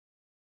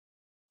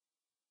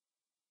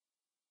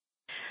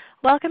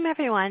Welcome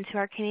everyone to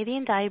our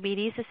Canadian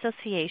Diabetes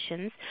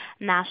Association's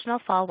National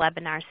Fall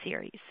Webinar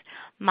Series.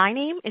 My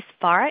name is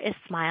Farah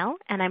Ismail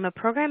and I'm a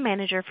Program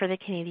Manager for the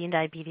Canadian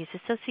Diabetes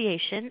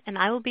Association, and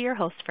I will be your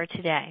host for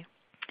today.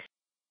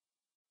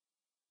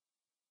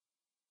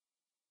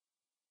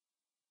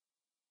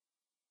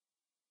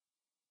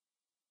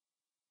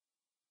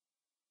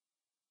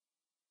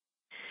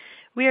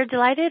 We are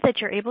delighted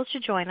that you're able to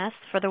join us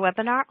for the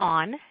webinar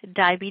on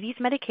Diabetes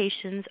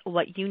Medications,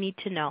 What You Need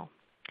to Know.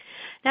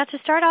 Now, to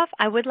start off,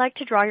 I would like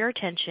to draw your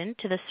attention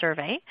to the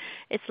survey.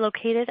 It's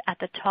located at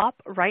the top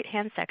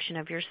right-hand section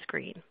of your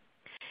screen.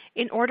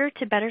 In order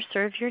to better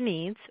serve your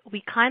needs,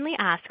 we kindly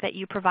ask that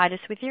you provide us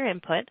with your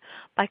input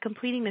by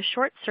completing the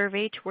short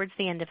survey towards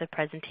the end of the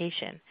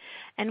presentation,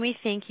 and we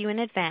thank you in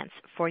advance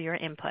for your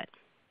input.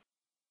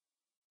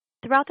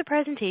 Throughout the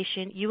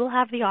presentation, you will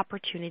have the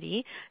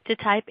opportunity to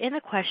type in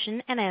the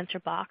question and answer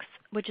box,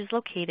 which is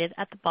located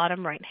at the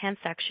bottom right-hand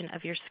section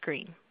of your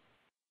screen.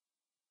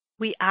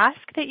 We ask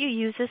that you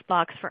use this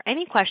box for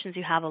any questions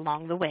you have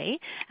along the way,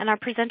 and our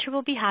presenter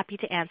will be happy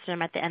to answer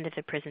them at the end of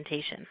the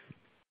presentation.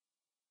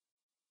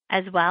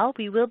 As well,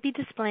 we will be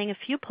displaying a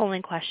few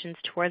polling questions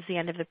towards the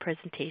end of the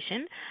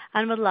presentation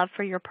and would love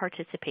for your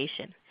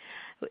participation.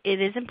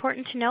 It is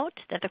important to note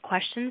that the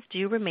questions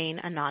do remain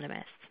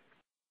anonymous.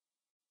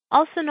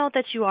 Also note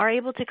that you are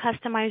able to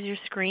customize your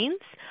screens,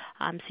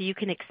 so you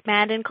can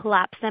expand and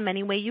collapse them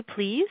any way you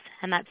please,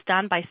 and that's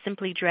done by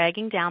simply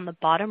dragging down the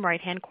bottom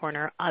right-hand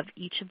corner of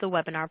each of the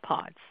webinar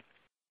pods.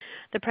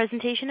 The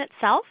presentation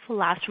itself will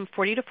last from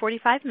 40 to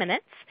 45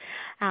 minutes,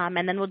 and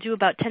then we'll do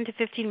about 10 to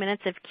 15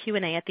 minutes of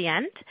Q&A at the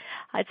end.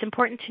 It's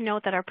important to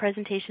note that our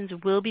presentations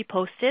will be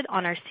posted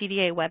on our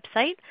CDA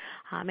website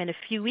in a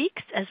few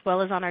weeks, as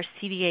well as on our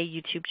CDA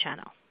YouTube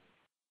channel.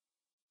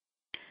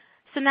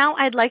 So now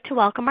I'd like to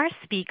welcome our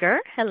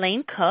speaker,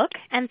 Elaine Cooke,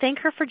 and thank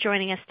her for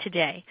joining us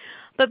today.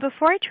 But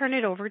before I turn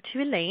it over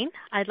to Elaine,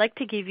 I'd like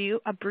to give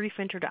you a brief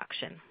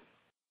introduction.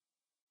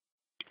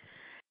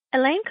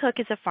 Elaine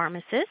Cooke is a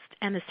pharmacist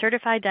and a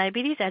certified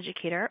diabetes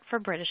educator for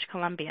British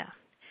Columbia.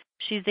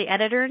 She's the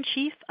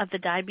editor-in-chief of the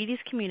Diabetes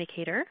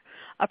Communicator,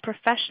 a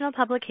professional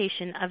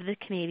publication of the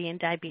Canadian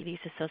Diabetes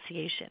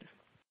Association.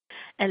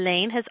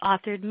 Elaine has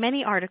authored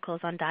many articles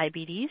on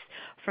diabetes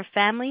for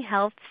Family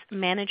Health's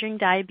Managing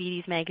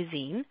Diabetes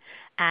magazine,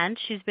 and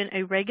she's been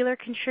a regular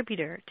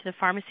contributor to the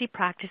Pharmacy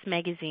Practice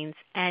magazine's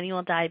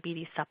annual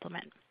diabetes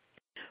supplement.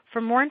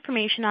 For more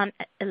information on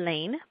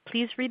Elaine,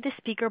 please read the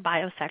speaker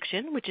bio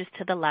section, which is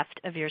to the left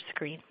of your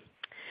screen.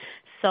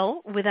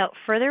 So, without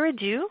further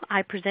ado,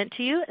 I present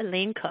to you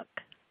Elaine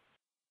Cooke.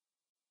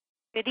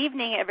 Good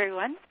evening,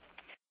 everyone,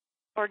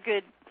 or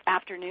good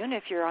afternoon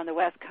if you're on the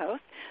West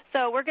Coast.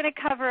 So we're going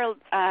to cover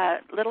a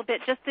little bit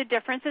just the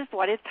differences,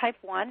 what is type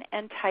 1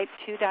 and type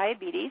 2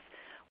 diabetes,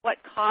 what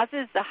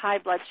causes the high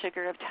blood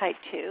sugar of type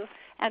 2,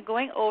 and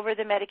going over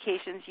the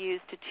medications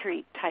used to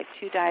treat type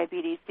 2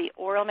 diabetes, the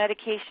oral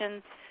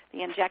medications, the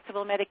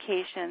injectable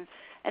medications,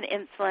 and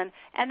insulin,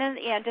 and then at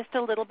the end just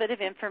a little bit of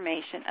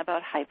information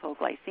about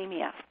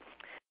hypoglycemia.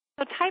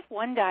 So type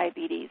 1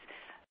 diabetes,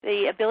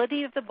 the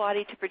ability of the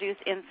body to produce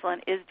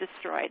insulin is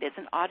destroyed. It's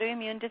an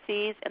autoimmune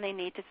disease, and they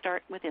need to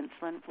start with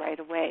insulin right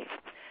away.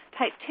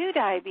 Type 2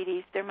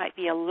 diabetes, there might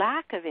be a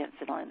lack of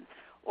insulin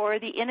or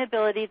the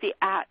inability of the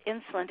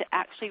insulin to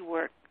actually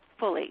work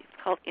fully.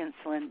 It's called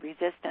insulin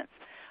resistance.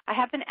 I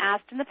have been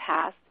asked in the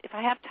past, if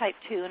I have type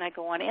 2 and I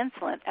go on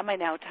insulin, am I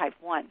now type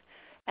 1?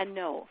 And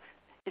no.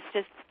 It's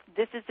just,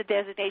 this is the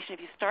designation. If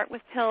you start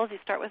with pills, you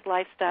start with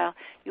lifestyle,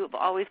 you have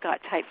always got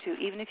type 2,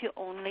 even if you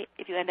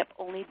end up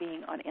only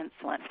being on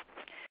insulin.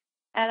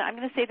 And I'm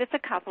going to say this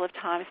a couple of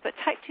times, but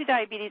type 2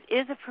 diabetes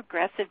is a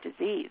progressive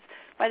disease.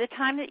 By the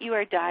time that you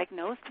are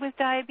diagnosed with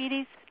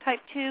diabetes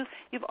type 2,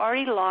 you've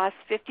already lost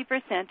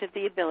 50% of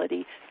the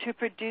ability to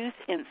produce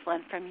insulin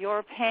from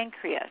your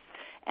pancreas.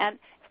 And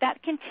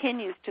that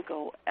continues to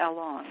go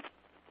along.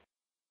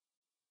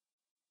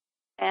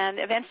 And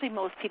eventually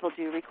most people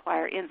do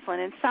require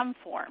insulin in some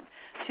form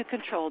to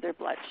control their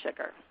blood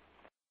sugar.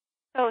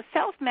 So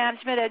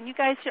self-management, and you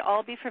guys should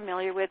all be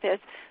familiar with this,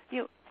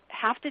 you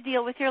have to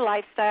deal with your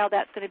lifestyle.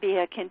 That's going to be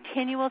a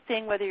continual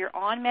thing whether you're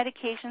on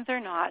medications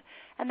or not.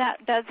 And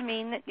that does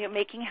mean that you're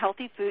making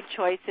healthy food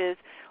choices,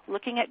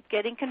 looking at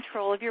getting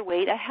control of your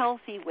weight, a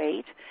healthy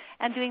weight,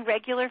 and doing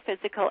regular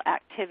physical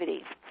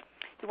activity.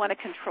 You want to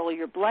control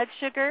your blood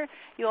sugar.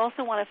 You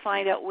also want to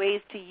find out ways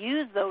to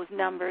use those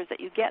numbers that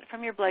you get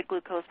from your blood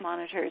glucose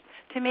monitors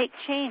to make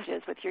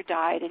changes with your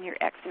diet and your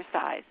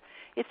exercise.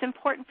 It's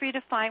important for you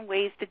to find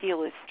ways to deal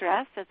with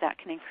stress, as that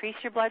can increase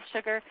your blood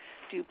sugar,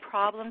 do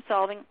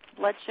problem-solving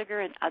blood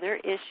sugar and other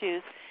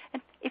issues.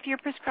 And if you're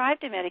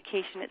prescribed a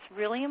medication, it's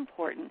really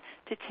important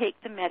to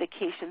take the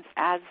medications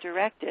as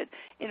directed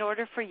in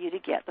order for you to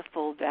get the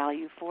full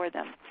value for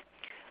them.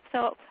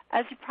 So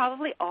as you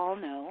probably all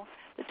know,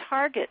 the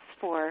targets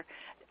for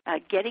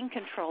getting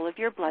control of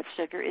your blood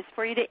sugar is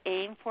for you to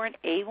aim for an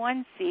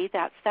A1C,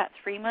 that's that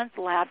 3-month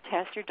lab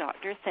test your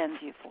doctor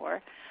sends you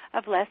for,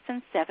 of less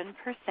than 7%.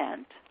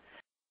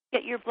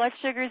 Get your blood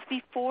sugars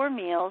before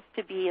meals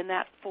to be in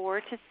that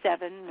 4 to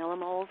 7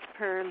 millimoles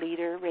per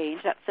liter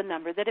range. That's the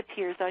number that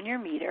appears on your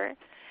meter.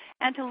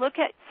 And to look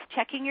at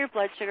checking your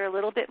blood sugar a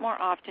little bit more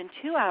often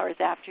 2 hours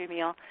after your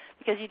meal,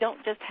 because you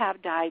don't just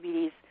have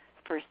diabetes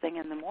first thing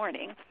in the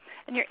morning.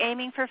 And you're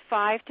aiming for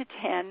 5 to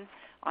 10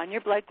 on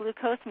your blood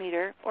glucose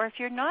meter, or if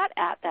you're not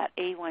at that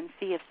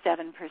A1C of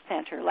 7%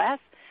 or less,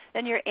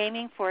 then you're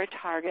aiming for a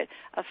target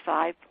of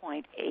 5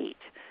 to 8.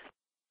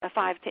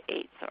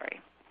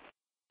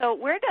 So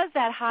where does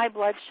that high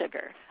blood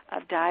sugar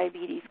of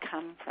diabetes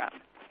come from?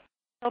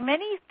 So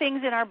many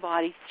things in our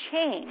bodies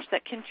change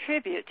that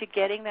contribute to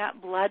getting that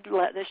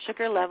the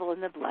sugar level in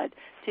the blood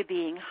to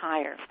being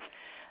higher.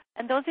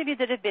 And those of you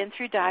that have been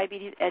through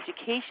diabetes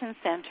education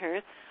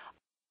centers,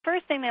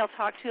 first thing they'll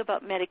talk to you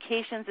about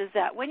medications is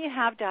that when you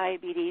have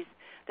diabetes,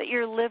 that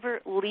your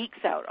liver leaks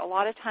out. A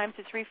lot of times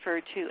it's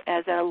referred to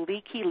as a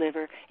leaky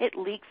liver. It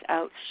leaks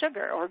out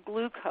sugar, or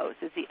glucose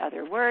is the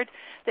other word,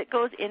 that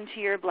goes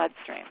into your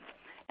bloodstream.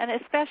 And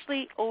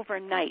especially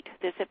overnight,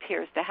 this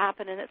appears to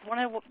happen, and it's one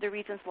of the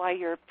reasons why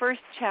your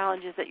first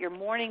challenge is that your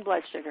morning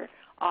blood sugar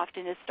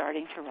often is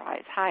starting to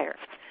rise higher.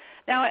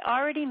 Now, I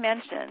already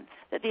mentioned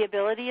that the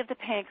ability of the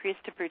pancreas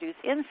to produce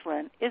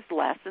insulin is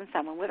less than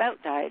someone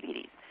without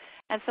diabetes.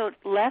 And so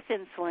less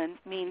insulin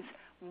means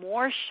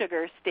more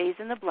sugar stays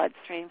in the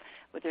bloodstream,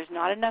 but there's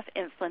not enough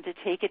insulin to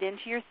take it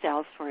into your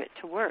cells for it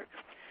to work.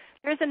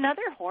 There's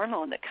another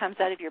hormone that comes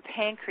out of your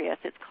pancreas.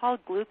 It's called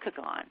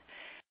glucagon.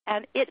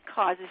 And it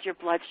causes your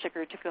blood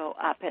sugar to go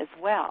up as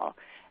well.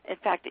 In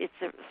fact, it's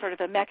sort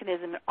of a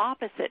mechanism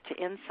opposite to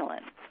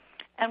insulin.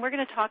 And we're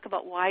going to talk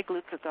about why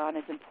glucagon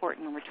is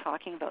important when we're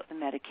talking about the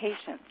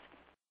medications.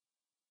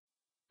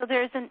 So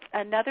there's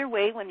another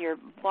way when your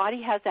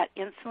body has that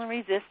insulin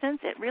resistance.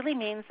 It really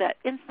means that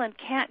insulin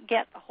can't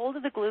get a hold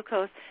of the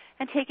glucose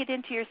and take it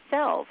into your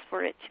cells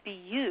for it to be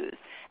used.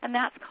 And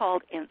that's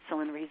called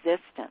insulin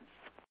resistance.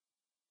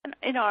 And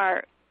in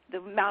the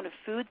amount of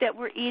food that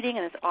we're eating,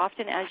 and as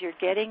often as you're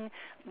getting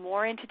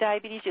more into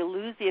diabetes, you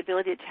lose the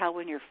ability to tell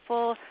when you're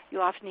full. You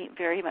often eat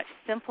very much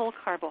simple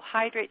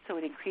carbohydrates, so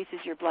it increases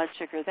your blood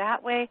sugar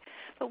that way.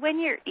 But when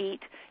you eat,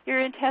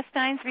 your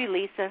intestines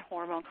release a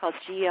hormone called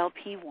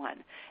GLP-1.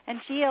 And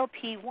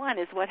GLP-1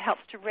 is what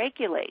helps to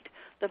regulate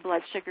the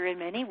blood sugar in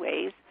many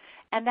ways,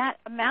 and that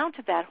amount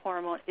of that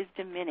hormone is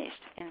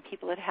diminished in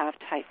people that have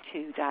type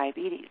 2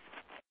 diabetes.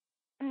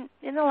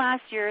 In the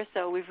last year or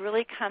so, we've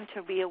really come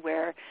to be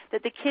aware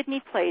that the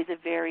kidney plays a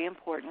very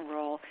important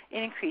role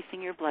in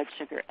increasing your blood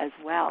sugar as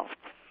well.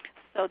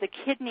 So the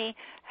kidney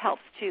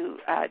helps to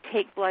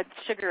take blood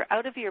sugar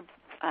out of your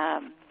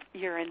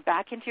urine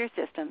back into your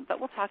system, but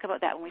we'll talk about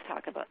that when we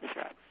talk about the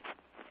drugs.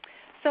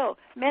 So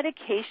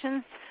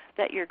medications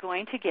that you're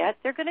going to get,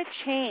 they're going to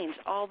change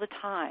all the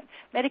time.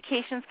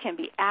 Medications can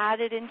be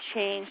added and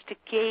changed to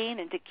gain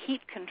and to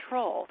keep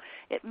control.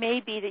 It may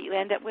be that you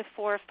end up with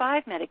 4 or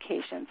 5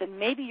 medications, and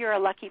maybe you're a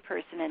lucky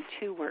person and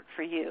 2 work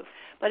for you,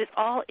 but it's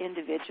all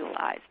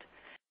individualized.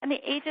 And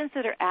the agents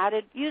that are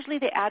added, usually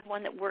they add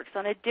one that works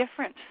on a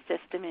different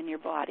system in your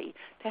body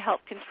to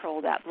help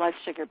control that blood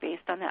sugar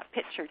based on that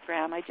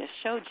pictogram I just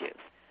showed you.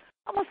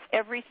 Almost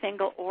every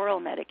single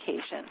oral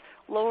medication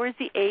lowers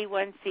the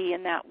A1C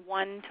in that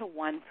 1 to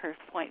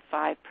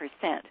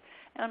 1.5%.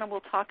 And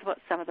we'll talk about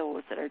some of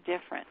those that are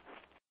different.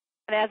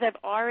 And as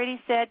I've already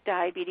said,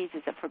 diabetes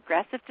is a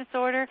progressive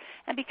disorder,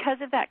 and because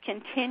of that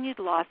continued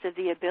loss of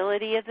the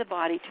ability of the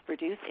body to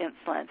produce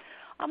insulin,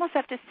 almost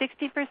up to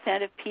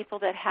 60% of people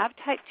that have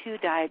type 2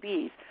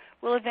 diabetes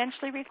will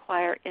eventually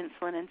require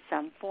insulin in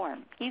some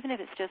form, even if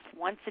it's just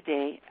once a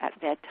day at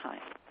bedtime.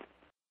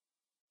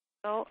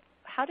 So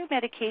how do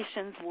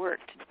medications work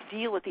to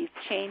deal with these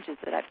changes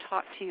that I've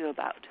talked to you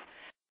about?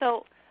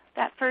 So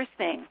that first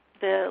thing,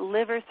 the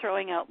liver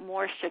throwing out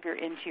more sugar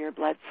into your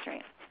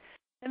bloodstream.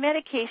 The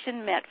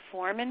medication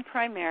metformin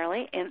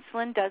primarily,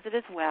 insulin does it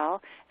as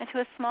well, and to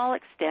a small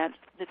extent,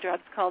 the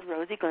drugs called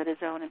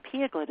rosiglitazone and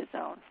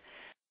pioglitazone.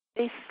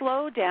 They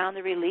slow down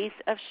the release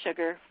of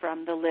sugar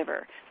from the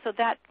liver, so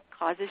that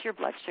causes your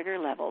blood sugar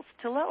levels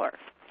to lower.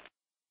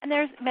 And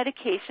there's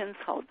medications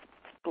called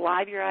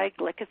glyburide,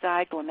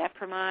 gliclazide,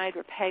 glimepiride,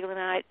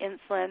 repaglinide,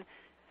 insulin,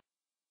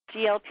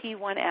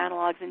 GLP-1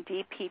 analogs, and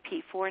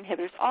DPP-4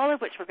 inhibitors, all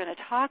of which we're going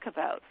to talk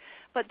about.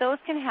 But those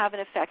can have an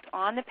effect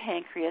on the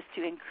pancreas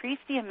to increase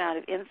the amount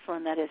of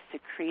insulin that is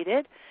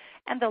secreted.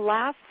 And the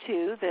last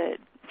 2, the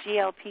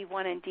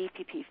GLP-1 and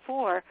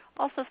DPP-4,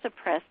 also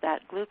suppress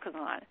that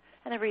glucagon.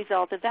 And the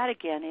result of that,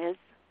 again, is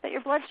that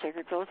your blood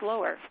sugar goes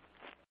lower.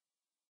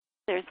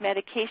 There's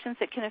medications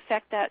that can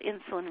affect that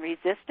insulin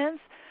resistance.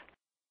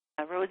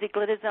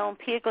 Rosiglitazone,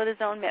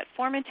 pioglitazone,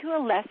 metformin to a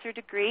lesser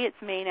degree. Its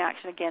main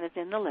action, again, is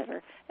in the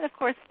liver. And, of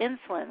course,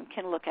 insulin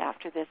can look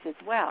after this as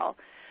well.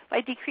 By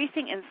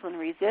decreasing insulin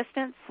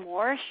resistance,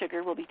 more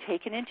sugar will be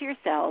taken into your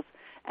cells,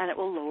 and it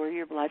will lower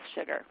your blood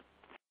sugar.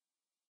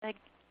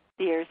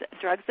 There's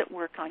drugs that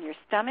work on your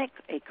stomach,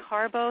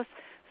 acarbose,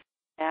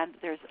 And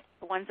there's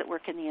ones that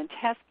work in the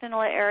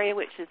intestinal area,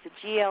 which is the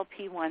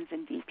GLP-1s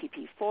and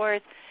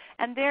DPP-4s,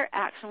 and their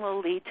action will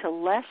lead to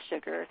less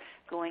sugar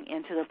going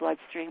into the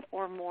bloodstream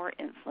or more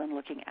insulin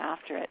looking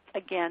after it,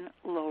 again,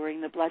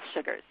 lowering the blood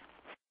sugars.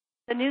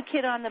 The new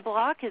kid on the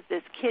block is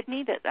this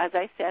kidney that, as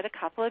I said a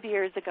couple of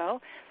years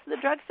ago, the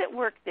drugs that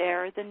work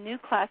there are the new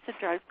class of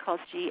drugs called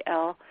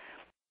SGLT2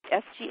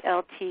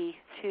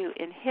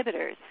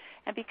 inhibitors.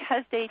 And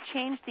because they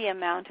change the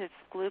amount of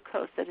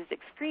glucose that is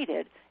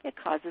excreted, it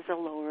causes a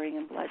lowering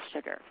in blood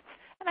sugar.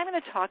 And I'm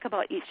going to talk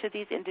about each of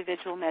these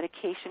individual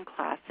medication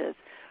classes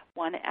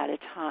one at a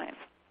time.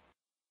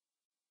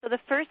 So the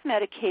first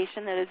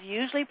medication that is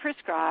usually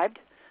prescribed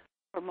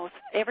for most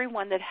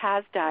everyone that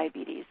has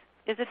diabetes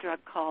is a drug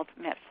called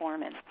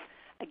metformin.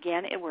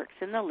 Again, it works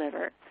in the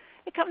liver.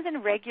 It comes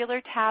in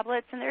regular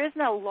tablets, and there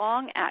isn't a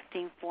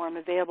long-acting form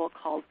available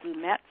called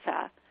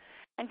Glumetza.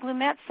 And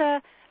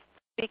Glumetza,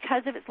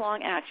 because of its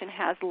long action,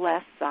 has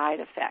less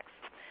side effects.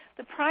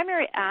 The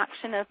primary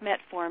action of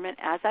metformin,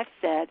 as I've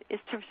said,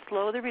 is to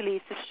slow the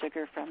release of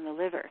sugar from the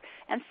liver.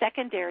 And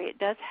secondary, it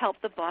does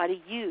help the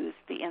body use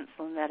the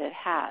insulin that it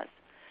has.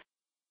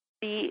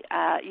 You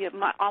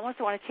might almost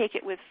want to take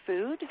it with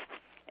food,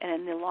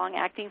 and the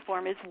long-acting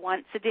form is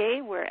once a day,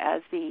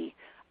 whereas the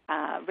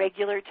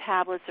regular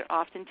tablets are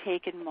often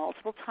taken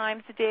multiple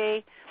times a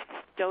day.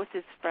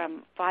 Doses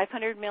from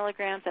 500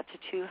 milligrams up to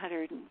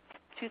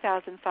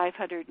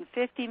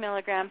 2,550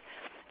 milligrams.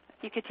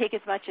 You could take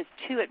as much as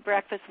 2 at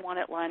breakfast, 1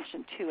 at lunch,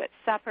 and 2 at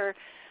supper,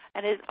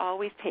 and it is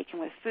always taken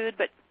with food.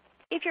 But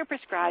if you're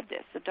prescribed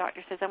this, the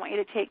doctor says, I want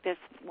you to take this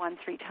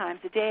 1-3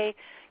 times a day,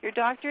 your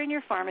doctor and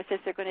your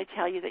pharmacist are going to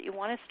tell you that you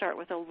want to start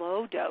with a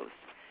low dose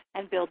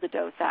and build the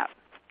dose up.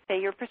 Say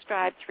you're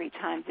prescribed 3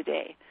 times a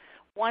day.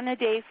 1 a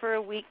day for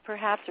a week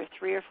perhaps, or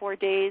 3 or 4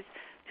 days,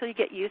 until you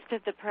get used to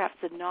perhaps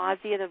the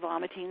nausea, the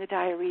vomiting, the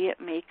diarrhea it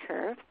may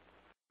occur,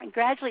 and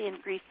gradually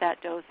increase that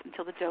dose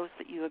until the dose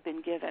that you have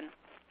been given.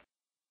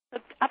 So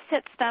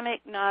upset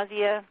stomach,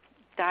 nausea,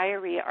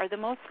 diarrhea are the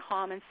most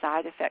common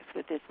side effects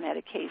with this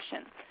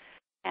medication.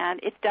 And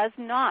it does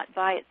not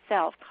by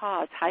itself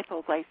cause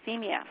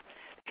hypoglycemia.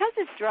 Because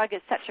this drug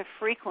is such a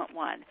frequent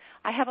one,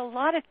 I have a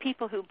lot of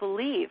people who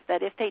believe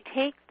that if they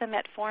take the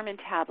metformin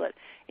tablet,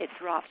 it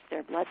drops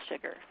their blood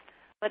sugar.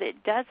 But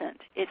it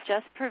doesn't. It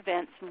just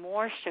prevents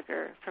more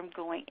sugar from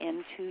going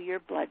into your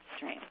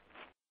bloodstream.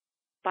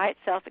 By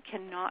itself, it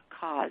cannot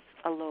cause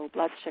a low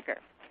blood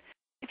sugar.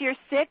 If you're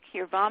sick,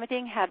 you're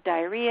vomiting, have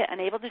diarrhea,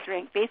 unable to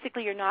drink,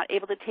 basically you're not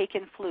able to take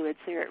in fluids,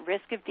 so you're at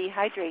risk of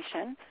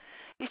dehydration,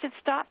 you should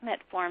stop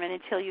metformin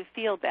until you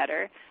feel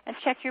better and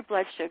check your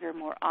blood sugar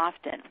more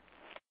often.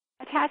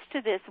 Attached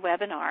to this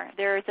webinar,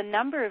 there is a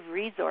number of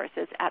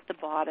resources at the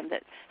bottom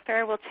that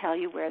Farah will tell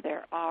you where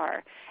there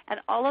are. And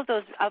all of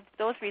those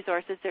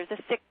resources, there's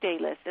a sick day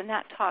list, and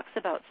that talks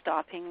about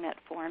stopping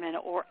metformin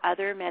or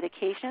other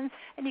medications.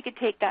 And you can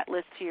take that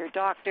list to your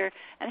doctor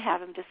and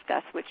have them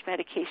discuss which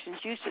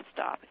medications you should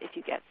stop if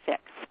you get sick.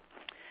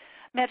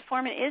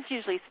 Metformin is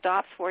usually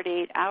stopped 4 to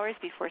 8 hours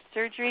before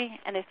surgery,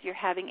 and if you're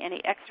having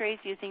any x-rays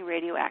using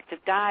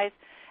radioactive dyes,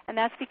 and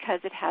that's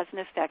because it has an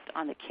effect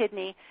on the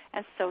kidney,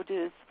 and so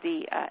does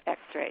the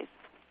x-rays.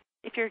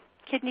 If your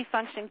kidney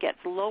function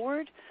gets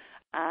lowered,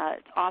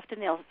 often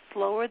they'll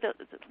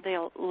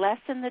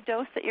lessen the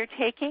dose that you're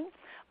taking,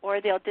 or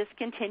they'll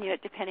discontinue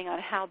it depending on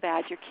how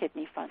bad your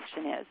kidney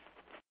function is.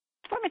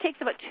 Metformin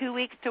takes about 2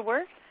 weeks to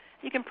work.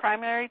 You can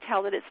primarily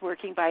tell that it's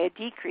working by a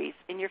decrease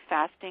in your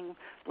fasting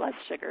blood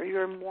sugar,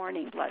 your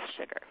morning blood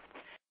sugar.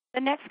 The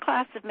next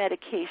class of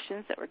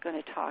medications that we're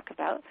going to talk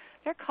about,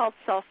 they're called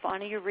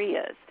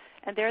sulfonylureas,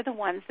 and they're the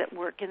ones that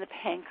work in the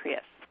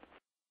pancreas.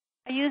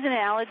 I use an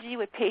analogy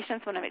with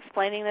patients when I'm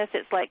explaining this.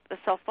 It's like the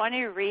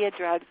sulfonylurea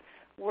drugs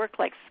work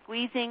like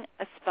squeezing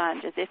a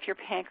sponge, as if your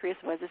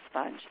pancreas was a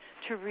sponge,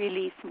 to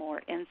release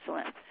more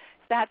insulin.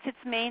 That's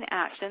its main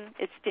action.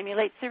 It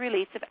stimulates the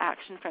release of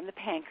action from the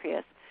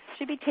pancreas.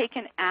 Should be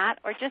taken at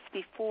or just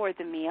before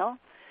the meal.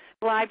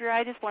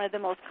 Glyburide is one of the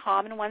most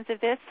common ones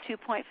of this,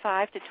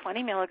 2.5 to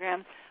 20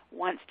 milligrams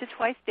once to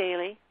twice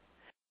daily.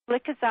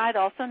 Gliclazide,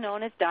 also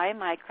known as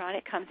diamicron,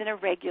 it comes in a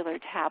regular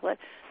tablet,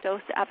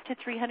 dosed up to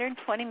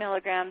 320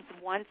 milligrams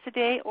once a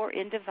day or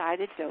in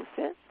divided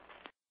doses.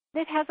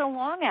 It has a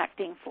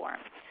long-acting form,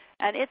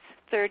 and it's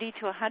 30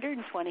 to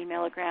 120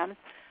 milligrams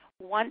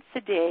once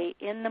a day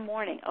in the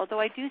morning, although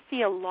I do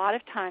see a lot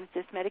of times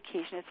this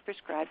medication is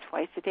prescribed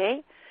twice a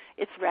day.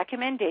 Its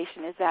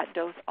recommendation is that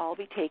dose all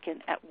be taken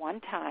at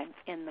one time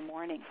in the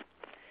morning.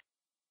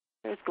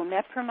 There's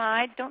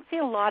glimepiride. Don't see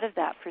a lot of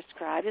that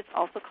prescribed. It's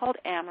also called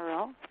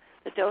Amaryl.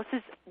 The dose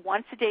is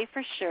once a day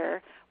for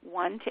sure,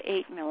 1 to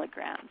 8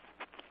 milligrams.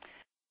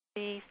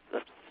 I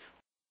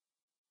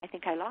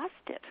think I lost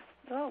it.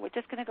 Oh, we're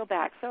just going to go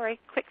back. Sorry,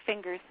 quick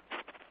fingers.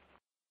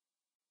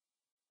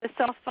 The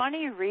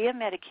sulfonylurea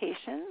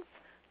medications,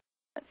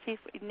 let's see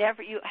if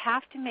you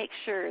have to make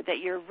sure that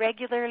you're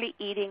regularly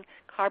eating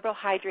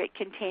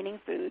carbohydrate-containing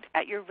food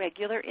at your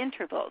regular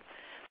intervals.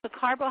 So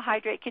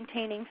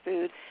carbohydrate-containing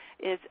food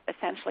is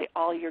essentially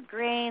all your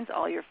grains,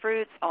 all your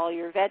fruits, all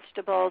your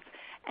vegetables,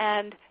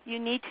 and you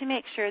need to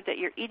make sure that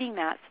you're eating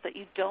that so that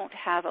you don't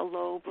have a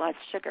low blood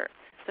sugar.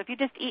 So if you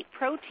just eat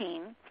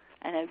protein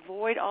and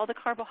avoid all the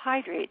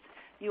carbohydrates,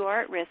 you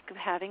are at risk of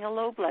having a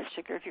low blood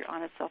sugar if you're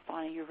on a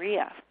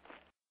sulfonylurea.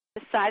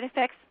 The side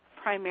effects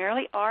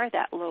primarily are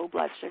that low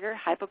blood sugar,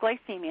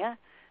 hypoglycemia,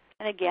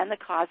 and again, the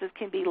causes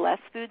can be less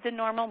food than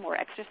normal, more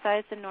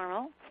exercise than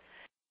normal,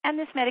 and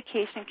this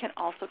medication can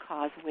also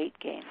cause weight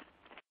gain.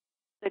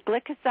 The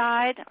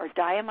glycoside or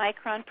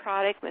diamicron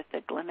product with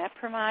the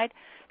glimepiride,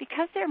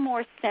 because they're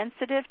more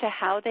sensitive to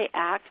how they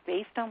act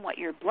based on what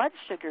your blood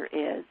sugar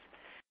is,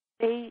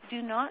 they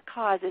do not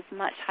cause as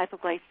much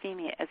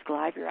hypoglycemia as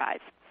glyburide.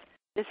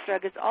 This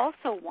drug is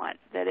also one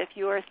that if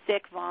you are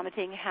sick,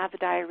 vomiting, have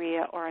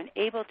diarrhea, or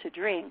unable to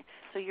drink,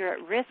 so you're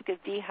at risk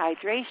of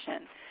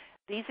dehydration,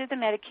 these are the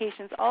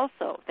medications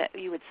also that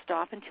you would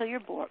stop until you're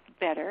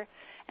better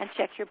and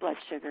check your blood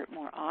sugar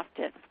more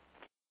often.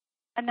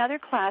 Another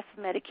class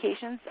of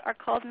medications are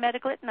called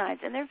metaglutinides,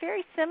 and they're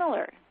very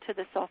similar to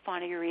the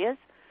sulfonylureas.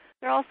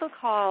 They're also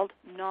called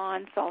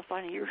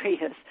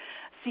non-sulfonylureas,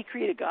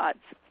 secretagogues.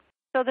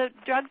 So the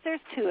drugs, there's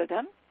two of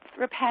them.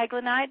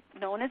 Repaglinide,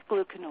 known as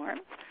glucanorm,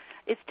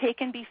 is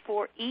taken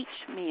before each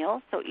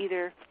meal, so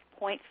either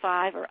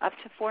 0.5 or up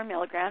to 4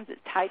 milligrams.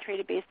 It's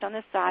titrated based on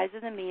the size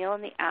of the meal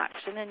and the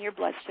action and your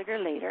blood sugar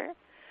later.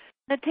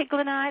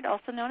 Repaglinide,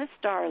 also known as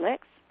Starlix,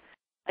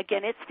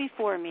 again, it's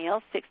before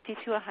meals, 60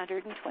 to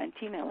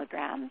 120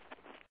 milligrams.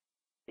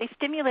 They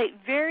stimulate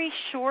very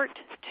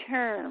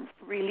short-term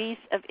release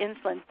of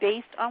insulin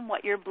based on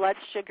what your blood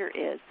sugar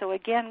is. So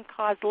again,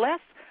 cause less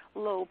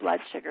low blood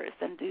sugars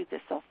than do the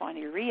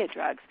sulfonylurea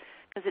drugs,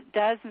 because it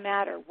does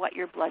matter what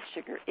your blood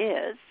sugar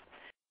is.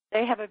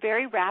 They have a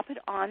very rapid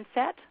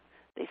onset.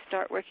 They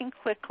start working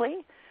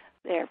quickly.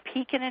 Their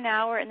peak in an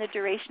hour, and the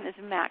duration is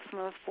a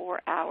maximum of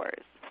 4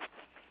 hours.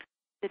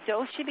 The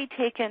dose should be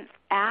taken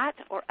at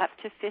or up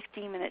to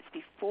 15 minutes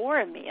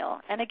before a meal.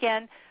 And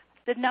again,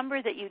 the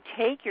number that you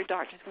take, your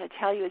doctor's going to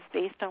tell you, is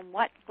based on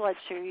what blood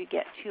sugar you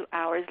get 2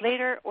 hours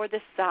later or the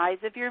size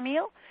of your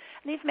meal.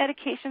 And these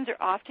medications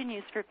are often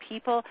used for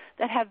people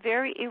that have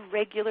very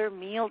irregular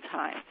meal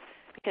times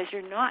because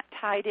you're not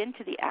tied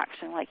into the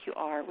action like you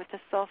are with the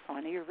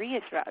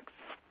sulfonylurea drugs.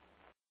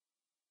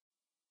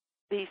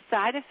 The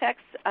side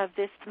effects of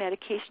this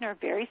medication are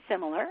very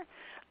similar.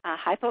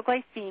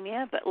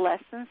 Hypoglycemia, but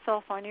less than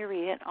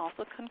sulfonylurea, and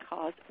also can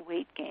cause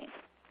weight gain.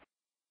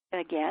 And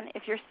again,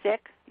 if you're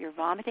sick, you're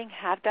vomiting,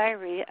 have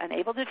diarrhea,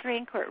 unable to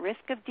drink, or at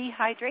risk of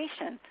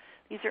dehydration,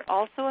 these are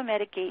also a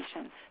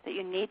medication that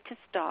you need to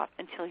stop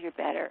until you're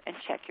better and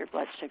check your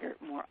blood sugar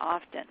more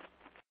often.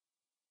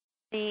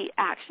 The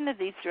action of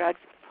these drugs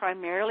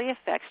primarily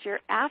affects your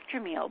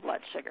after-meal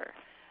blood sugar,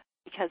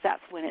 because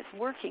that's when it's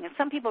working. And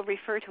some people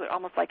refer to it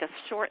almost like a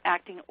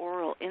short-acting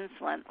oral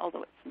insulin,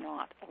 although it's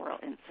not oral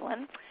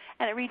insulin.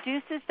 And it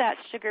reduces that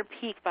sugar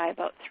peak by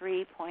about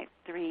 3.3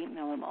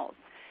 millimoles.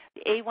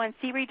 The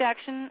A1C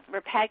reduction,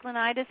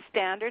 repaglinide is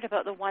standard,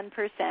 about the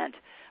 1%,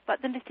 but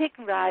the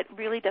metigluride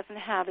really doesn't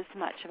have as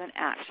much of an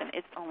action.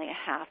 It's only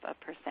 0.5%.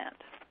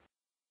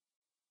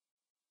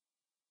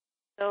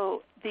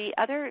 So the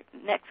other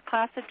next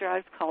class of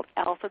drugs called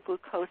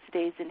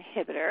alpha-glucosidase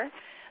inhibitor.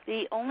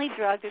 There's only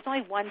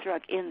one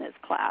drug in this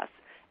class.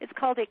 It's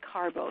called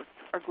acarbose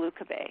or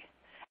glucobay,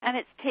 and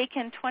it's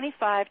taken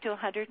 25 to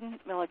 100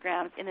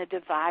 milligrams in a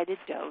divided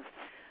dose,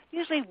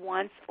 usually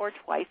once or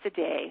twice a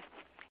day.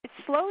 It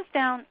slows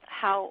down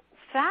how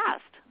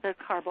fast the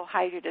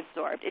carbohydrate is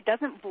absorbed. It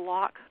doesn't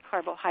block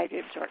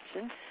carbohydrate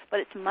absorption,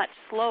 but it's much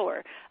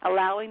slower,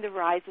 allowing the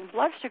rise in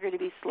blood sugar to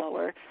be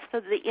slower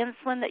so that the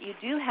insulin that you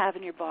do have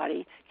in your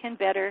body can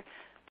better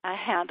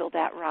handle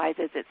that rise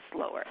as it's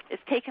slower.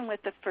 It's taken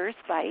with the first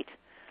bite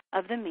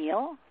of the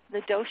meal.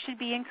 The dose should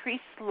be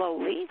increased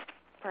slowly,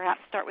 perhaps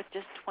start with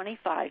just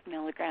 25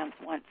 milligrams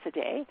once a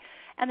day,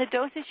 and the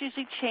dose is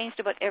usually changed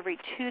about every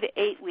 2 to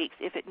 8 weeks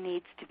if it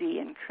needs to be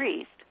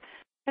increased.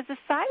 Because the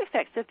side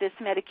effects of this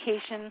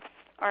medication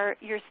are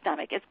your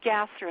stomach. It's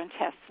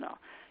gastrointestinal,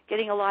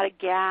 getting a lot of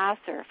gas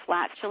or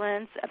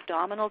flatulence,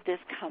 abdominal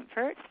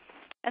discomfort,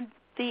 and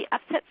the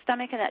upset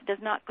stomach, and that does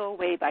not go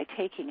away by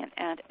taking an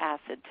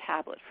antacid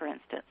tablet, for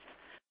instance.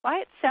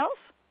 By itself,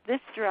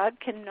 this drug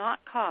cannot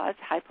cause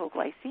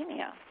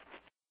hypoglycemia.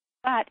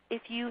 But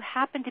if you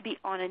happen to be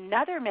on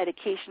another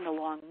medication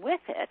along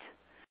with it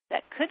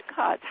that could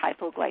cause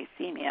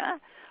hypoglycemia,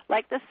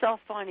 like the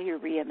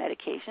sulfonylurea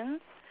medications,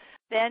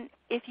 then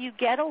if you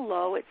get a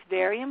low, it's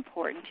very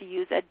important to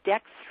use a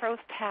dextrose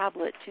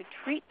tablet to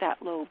treat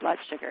that low blood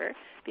sugar,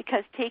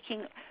 because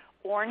taking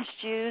orange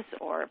juice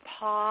or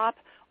pop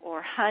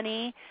or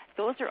honey,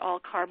 those are all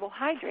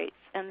carbohydrates,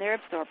 and their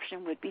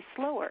absorption would be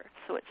slower.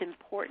 So it's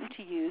important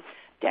to use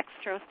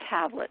dextrose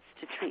tablets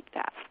to treat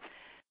that.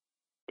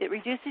 It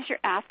reduces your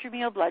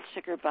after-meal blood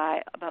sugar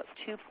by about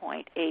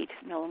 2.8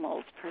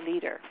 millimoles per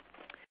liter.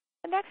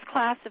 The next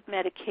class of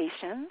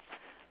medications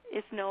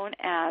is known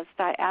as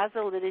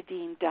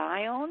thiazolidine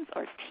diones,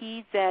 or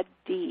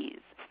TZDs.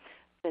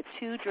 The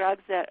two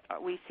drugs that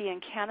we see in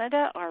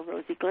Canada are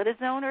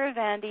rosiglitazone or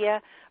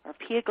Avandia, or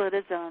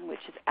pioglitazone, which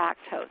is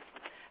Actos.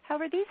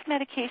 However, these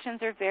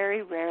medications are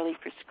very rarely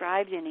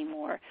prescribed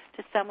anymore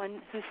to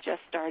someone who's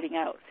just starting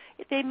out.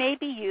 They may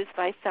be used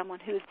by someone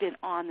who's been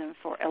on them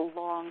for a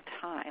long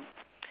time.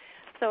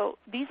 So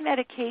these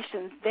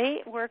medications,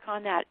 they work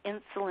on that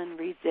insulin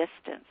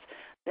resistance,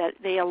 that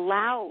they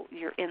allow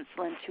your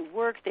insulin to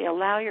work, they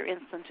allow your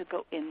insulin to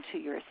go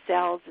into your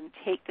cells and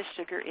take the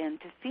sugar in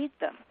to feed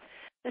them.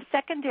 The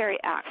secondary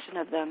action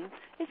of them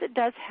is it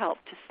does help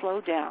to slow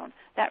down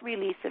that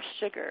release of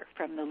sugar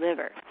from the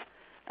liver.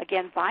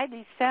 Again, by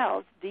these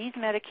cells, these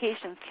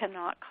medications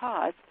cannot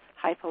cause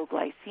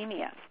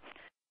hypoglycemia.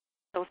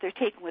 So if they're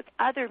taken with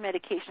other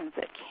medications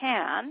that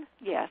can,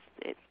 yes,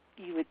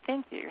 you would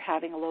think that you're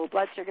having a low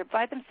blood sugar.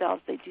 By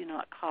themselves, they do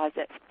not cause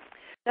it.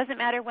 Doesn't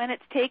matter when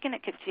it's taken.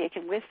 It could be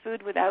taken with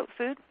food, without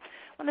food.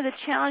 One of the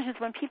challenges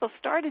when people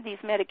started these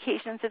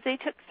medications is they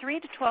took 3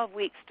 to 12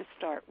 weeks to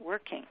start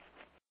working.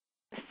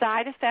 The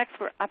side effects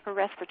were upper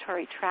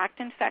respiratory tract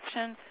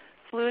infection,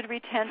 fluid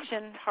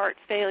retention, heart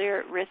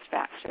failure, wrist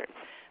fractures.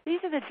 These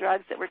are the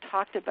drugs that were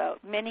talked about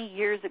many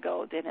years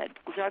ago in a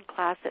drug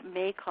class that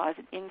may cause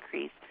an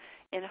increase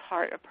in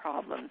heart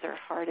problems or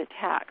heart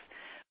attacks.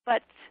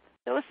 But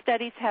those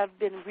studies have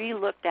been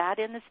re-looked at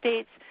in the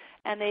States,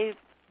 and they've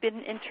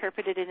been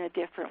interpreted in a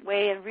different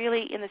way. And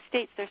really, in the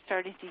States, they're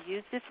starting to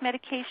use this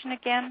medication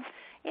again.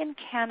 In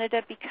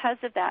Canada, because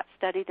of that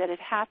study that had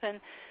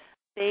happened,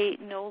 they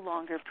no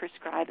longer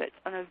prescribe it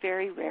on a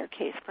very rare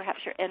case. Perhaps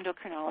your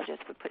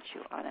endocrinologist would put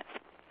you on it.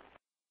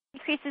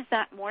 Increases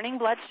that morning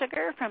blood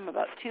sugar from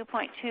about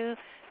 2.2 to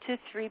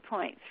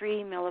 3.3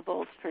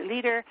 millivolts per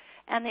liter,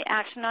 and the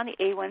action on the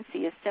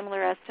A1C is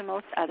similar as to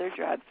most other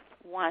drugs,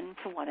 1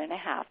 to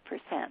 1.5%.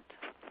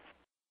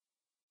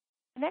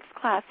 The next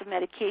class of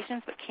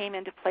medications that came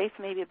into place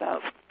maybe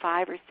about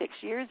 5 or 6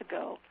 years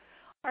ago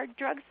are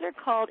drugs that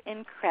are called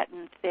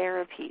incretin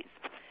therapies.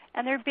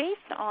 And they're based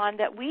on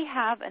that we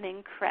have an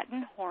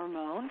incretin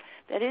hormone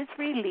that is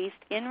released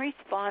in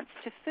response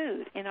to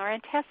food in our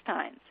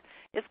intestines.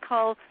 It's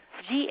called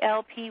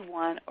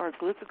GLP-1 or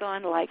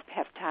glucagon-like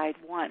peptide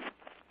 1.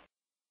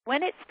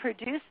 When it's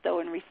produced, though,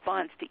 in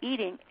response to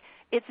eating,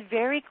 it's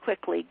very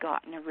quickly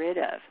gotten rid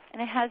of.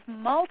 And it has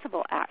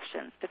multiple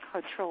actions to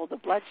control the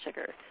blood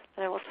sugar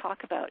that I will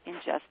talk about in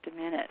just a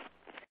minute.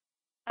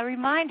 A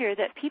reminder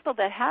that people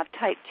that have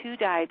type 2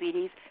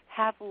 diabetes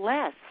have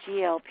less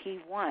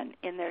GLP-1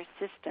 in their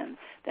system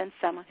than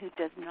someone who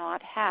does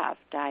not have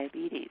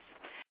diabetes.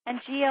 And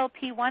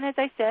GLP-1, as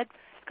I said,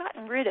 is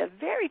gotten rid of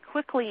very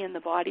quickly in the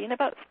body in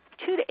about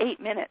 2 to 8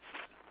 minutes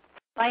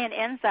by an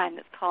enzyme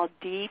that's called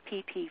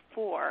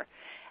DPP4.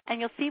 And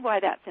you'll see why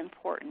that's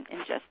important in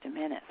just a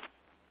minute.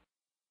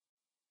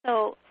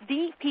 So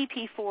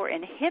DPP4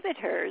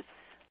 inhibitors,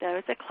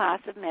 those a class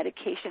of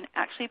medication,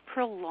 actually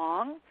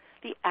prolong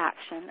the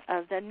action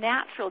of the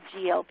natural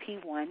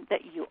GLP-1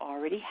 that you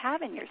already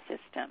have in your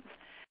system.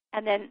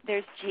 And then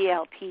there's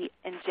GLP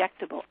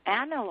injectable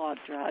analog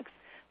drugs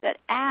that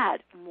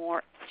add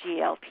more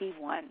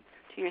GLP-1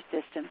 to your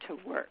system to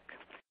work.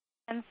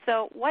 And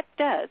so what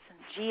does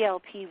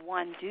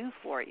GLP-1 do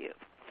for you?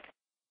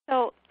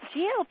 So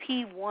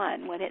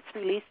GLP-1, when it's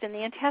released in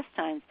the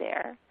intestines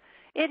there,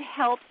 it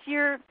helps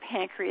your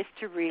pancreas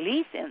to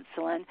release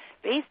insulin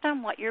based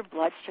on what your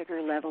blood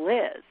sugar level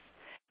is.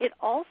 It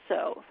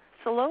also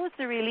slows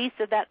the release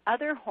of that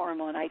other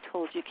hormone I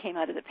told you came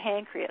out of the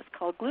pancreas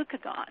called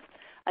glucagon.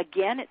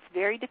 Again, it's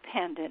very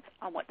dependent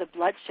on what the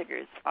blood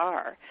sugars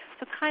are.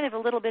 So kind of a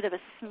little bit of a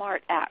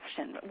smart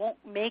action. It won't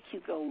make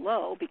you go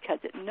low because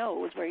it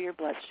knows where your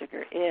blood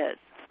sugar is.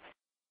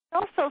 It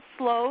also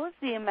slows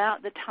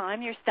the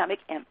time your stomach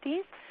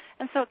empties,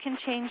 and so it can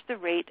change the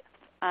rate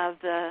of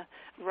the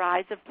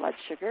rise of blood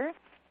sugar.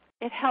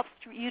 It helps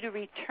you to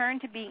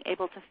return to being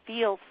able to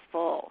feel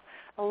full.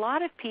 A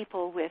lot of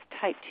people with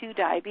type 2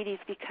 diabetes,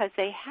 because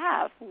they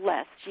have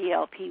less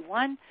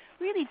GLP-1,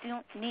 really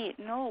don't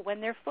know when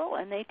they're full,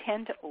 and they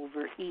tend to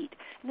overeat.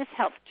 And this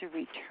helps to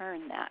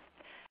return that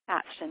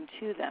action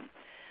to them.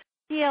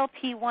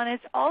 GLP-1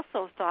 is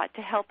also thought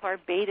to help our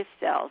beta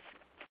cells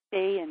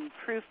stay and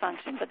improve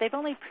function, but they've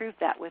only proved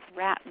that with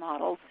rat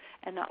models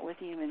and not with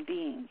human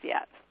beings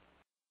yet.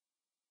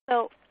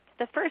 So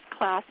the first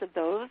class of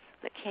those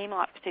that came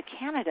up to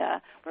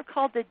Canada were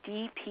called the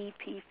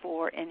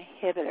DPP4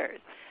 inhibitors.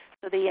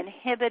 So they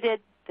inhibited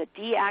the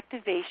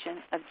deactivation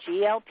of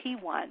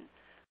GLP-1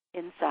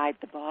 inside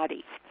the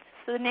body.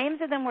 So the names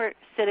of them were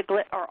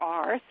sitagliptin,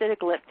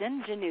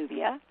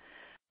 Januvia.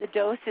 The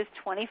dose is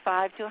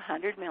 25 to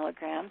 100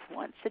 milligrams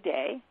once a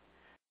day.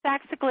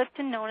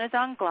 Saxagliptin, known as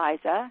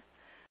Onglyza,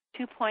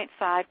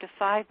 2.5 to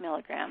 5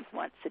 milligrams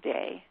once a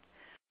day.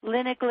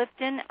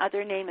 Linagliptin,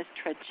 other name is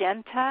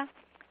Tradjenta,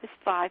 is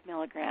 5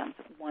 milligrams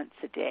once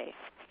a day.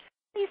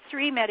 These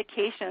three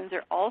medications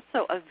are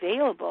also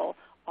available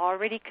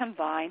already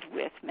combined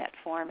with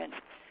metformin.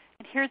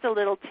 And here's a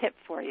little tip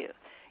for you.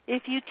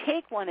 If you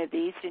take one of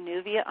these,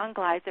 Januvia,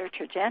 Onglyza, or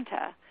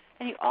Tradjenta,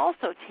 and you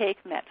also take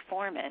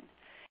metformin,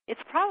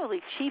 It's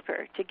probably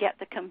cheaper to get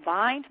the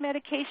combined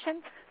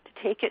medication,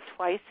 to take it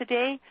twice a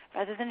day,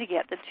 rather than to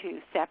get the two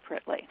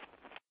separately.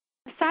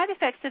 The side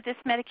effects of this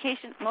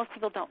medication, most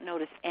people don't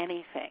notice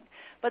anything,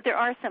 but there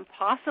are some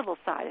possible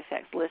side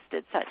effects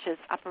listed, such as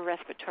upper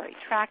respiratory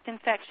tract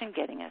infection,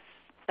 getting a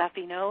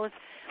stuffy nose,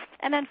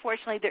 and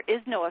unfortunately there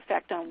is no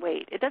effect on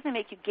weight. It doesn't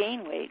make you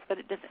gain weight, but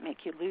it doesn't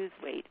make you lose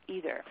weight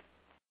either.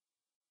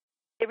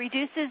 It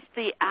reduces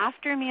the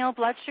after-meal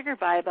blood sugar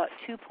by about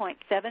 2.7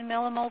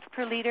 millimoles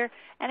per liter,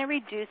 and it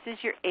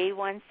reduces your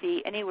A1C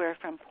anywhere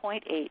from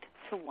 0.8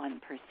 to 1%.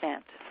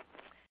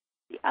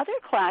 The other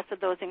class of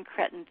those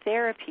incretin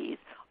therapies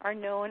are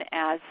known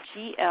as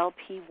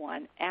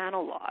GLP-1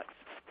 analogs.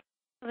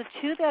 So the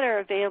two that are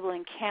available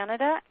in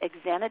Canada,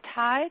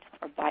 exenatide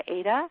or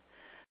Byetta,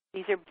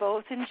 these are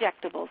both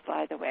injectables,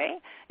 by the way.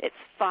 It's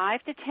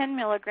 5 to 10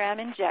 milligram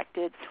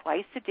injected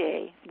twice a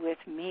day with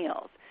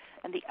meals.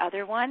 And the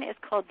other one is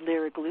called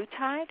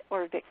liraglutide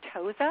or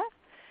Victoza,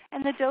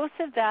 and the dose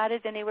of that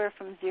is anywhere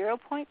from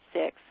 0.6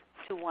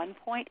 to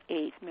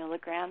 1.8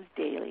 milligrams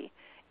daily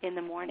in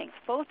the morning.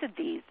 Both of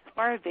these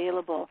are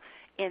available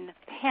in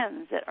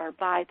pens that are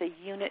by the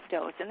unit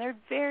dose, and they're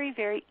very,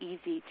 very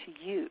easy to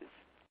use.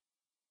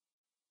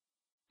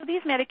 So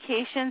these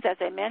medications, as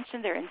I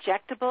mentioned, they're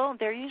injectable.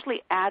 They're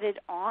usually added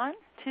on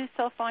to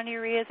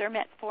sulfonylureas or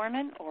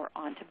metformin or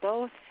onto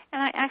both.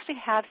 And I actually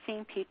have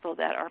seen people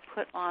that are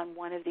put on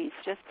one of these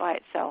just by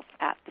itself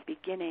at the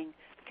beginning,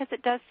 because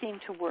it does seem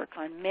to work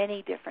on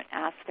many different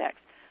aspects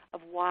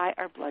of why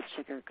our blood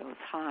sugar goes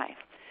high.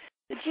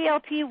 The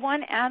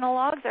GLP-1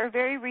 analogs are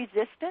very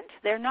resistant.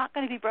 They're not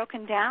going to be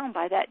broken down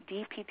by that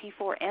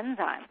DPP-4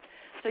 enzyme.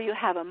 So you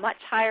have a much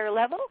higher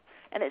level,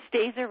 and it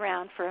stays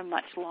around for a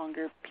much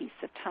longer piece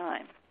of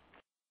time.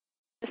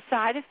 The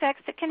side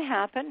effects that can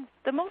happen,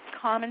 the most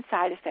common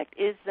side effect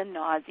is the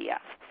nausea.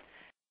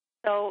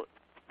 So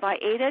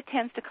Byetta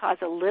tends to cause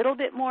a little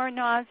bit more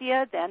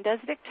nausea than does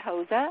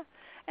Victoza.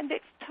 And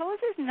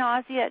Victoza's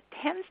nausea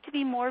tends to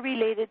be more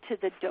related to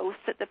the dose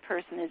that the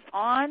person is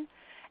on,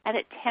 and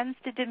it tends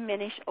to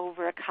diminish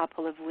over a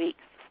couple of weeks.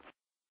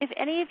 If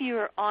any of you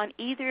are on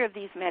either of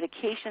these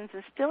medications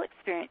and still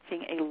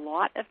experiencing a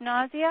lot of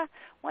nausea,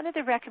 one of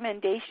the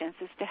recommendations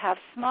is to have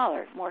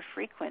smaller, more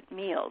frequent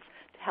meals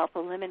to help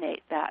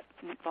eliminate that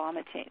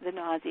vomiting, the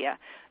nausea.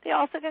 They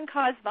also can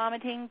cause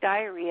vomiting,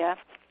 diarrhea,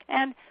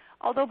 and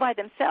although by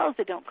themselves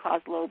they don't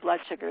cause low blood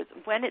sugars,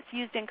 when it's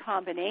used in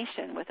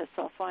combination with a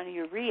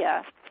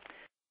sulfonylurea,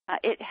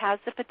 it has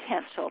the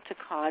potential to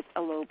cause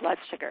a low blood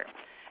sugar.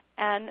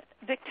 And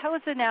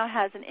Victoza now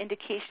has an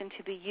indication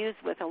to be used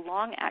with a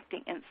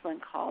long-acting insulin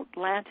called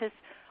Lantus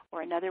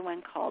or another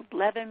one called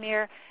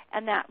Levemir,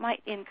 and that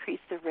might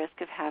increase the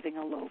risk of having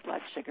a low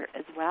blood sugar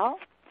as well.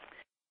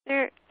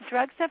 Their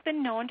drugs have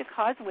been known to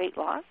cause weight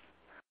loss.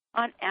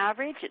 On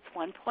average, it's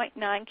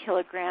 1.9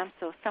 kilograms,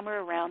 so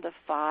somewhere around the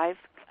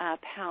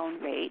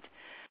 5-pound rate.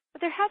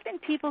 But there have been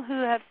people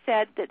who have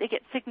said that they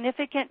get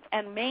significant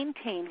and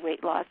maintained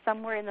weight loss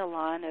somewhere in the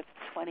line of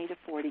 20 to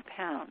 40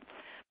 pounds.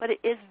 But it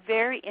is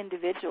very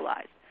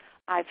individualized.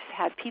 I've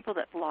had people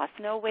that have lost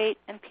no weight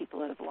and people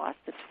that have lost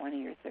the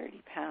 20 or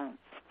 30 pounds.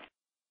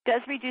 It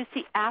does reduce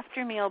the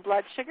after-meal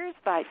blood sugars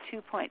by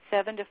 2.7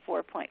 to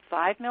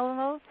 4.5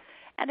 millimoles,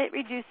 and it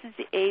reduces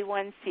the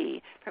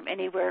A1C from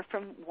anywhere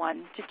from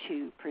 1 to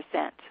 2%.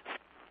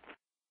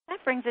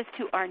 That brings us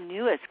to our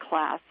newest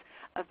class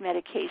of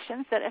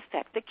medications that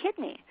affect the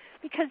kidney,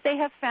 because they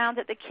have found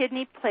that the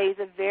kidney plays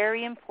a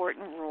very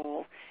important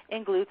role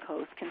in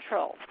glucose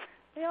control.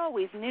 They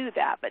always knew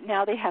that, but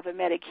now they have a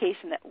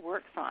medication that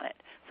works on it.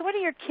 So what do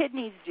your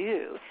kidneys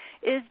do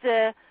is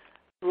the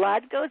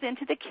blood goes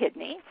into the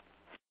kidney,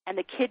 and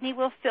the kidney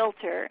will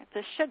filter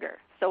the sugar.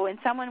 So in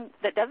someone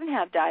that doesn't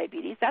have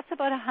diabetes, that's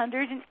about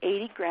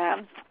 180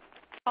 grams,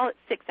 call it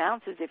 6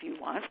 ounces if you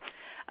want,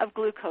 of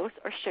glucose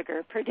or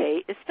sugar per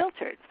day is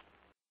filtered.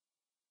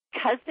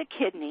 Because the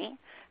kidney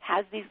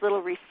has these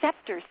little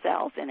receptor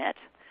cells in it,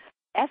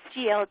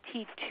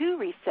 SGLT2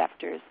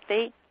 receptors,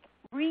 they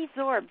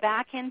resorb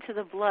back into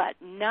the blood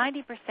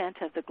 90%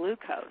 of the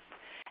glucose.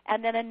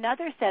 And then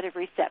another set of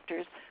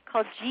receptors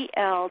called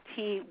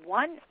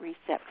GLT1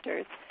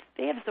 receptors,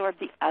 they absorb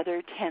the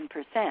other 10%.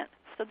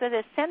 So that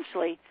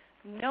essentially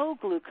no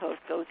glucose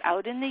goes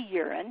out in the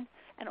urine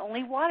and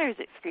only water is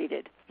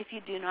excreted if you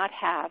do not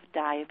have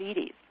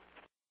diabetes.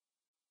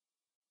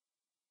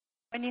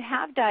 When you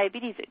have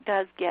diabetes, it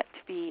does get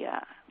to be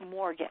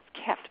more gets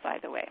kept, by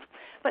the way.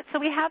 But so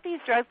we have these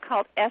drugs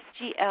called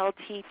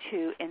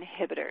SGLT2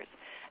 inhibitors.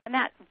 And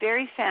that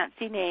very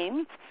fancy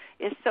name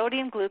is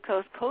sodium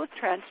glucose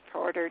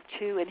cotransporter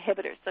 2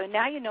 inhibitors. So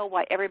now you know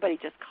why everybody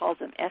just calls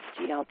them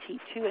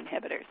SGLT2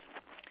 inhibitors.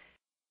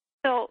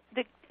 So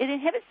it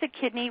inhibits the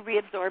kidney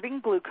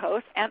reabsorbing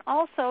glucose and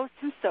also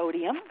some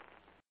sodium.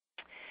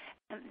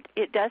 And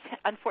it does,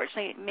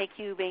 unfortunately, make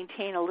you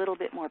maintain a little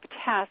bit more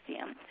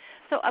potassium.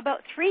 So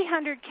about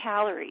 300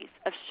 calories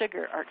of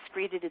sugar are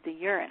excreted in the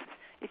urine.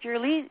 If you're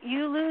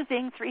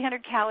losing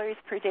 300 calories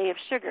per day of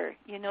sugar,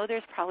 you know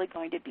there's probably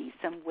going to be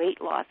some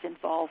weight loss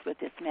involved with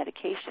this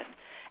medication.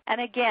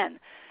 And again,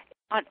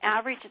 On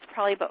average, it's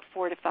probably about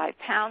 4 to 5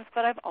 pounds,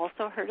 but I've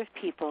also heard of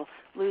people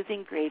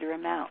losing greater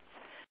amounts.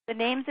 The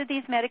names of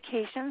these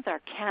medications are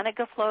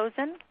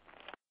canagliflozin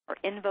or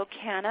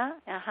Invokana,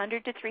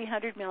 100 to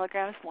 300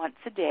 milligrams once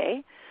a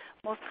day.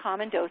 Most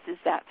common dose is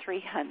that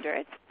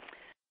 300.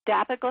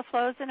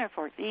 Dapagliflozin or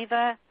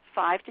Forxiva,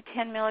 5 to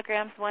 10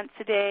 milligrams once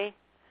a day.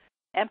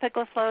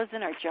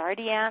 Empagliflozin or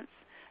Jardiance,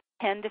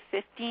 10 to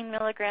 15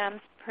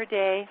 milligrams per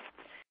day.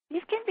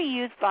 These can be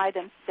used by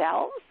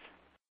themselves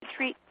to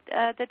treat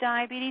the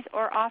diabetes,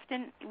 or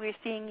often we're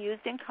seeing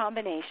used in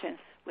combination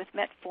with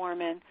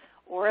metformin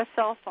or a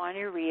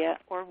sulfonylurea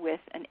or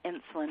with an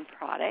insulin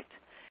product.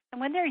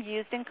 And when they're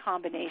used in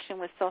combination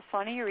with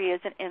sulfonylureas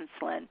and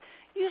insulin,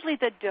 usually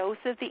the dose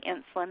of the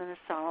insulin and the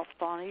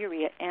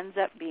sulfonylurea ends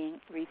up being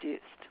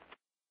reduced.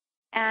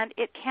 And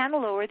it can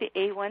lower the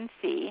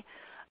A1C.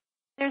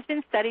 There's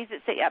been studies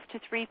that say up to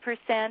 3%,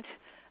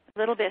 a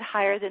little bit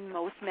higher than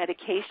most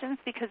medications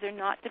because they're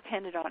not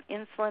dependent on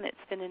insulin. It's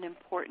been an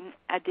important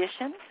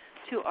addition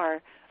to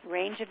our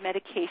range of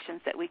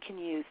medications that we can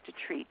use to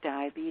treat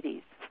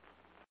diabetes.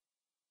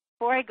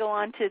 Before I go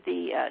on to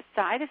the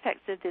side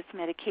effects of this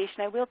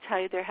medication, I will tell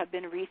you there have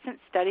been recent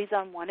studies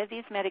on one of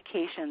these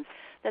medications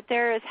that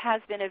there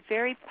has been a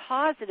very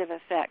positive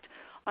effect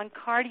on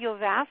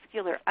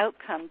cardiovascular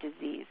outcome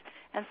disease.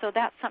 And so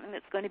that's something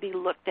that's going to be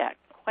looked at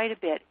quite a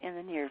bit in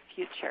the near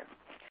future.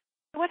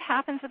 What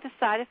happens with the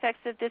side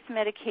effects of this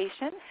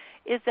medication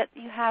is that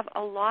you have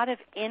a lot of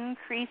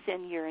increase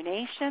in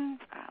urination,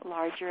 a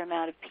larger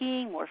amount of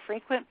peeing, more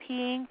frequent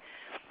peeing.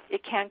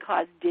 It can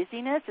cause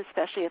dizziness,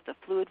 especially if the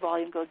fluid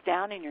volume goes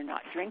down and you're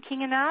not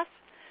drinking enough.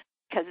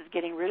 Because it's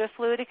getting rid of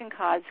fluid, it can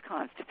cause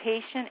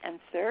constipation and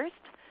thirst.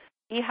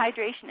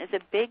 Dehydration is a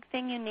big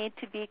thing you need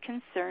to be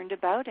concerned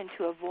about and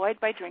to avoid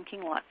by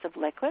drinking lots of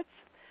liquids.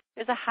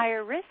 There's a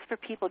higher risk for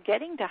people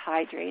getting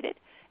dehydrated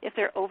if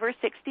they're over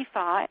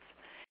 65,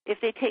 if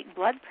they take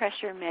blood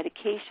pressure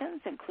medications,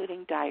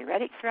 including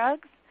diuretic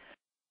drugs,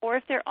 or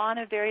if they're on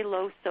a very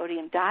low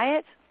sodium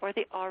diet, or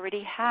they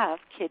already have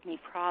kidney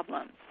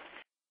problems.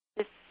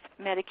 This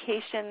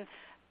medication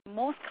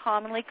most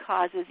commonly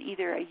causes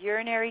either a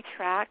urinary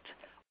tract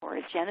or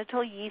a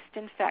genital yeast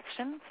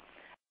infection.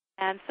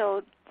 And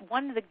so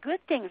one of the good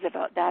things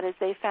about that is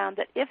they found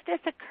that if this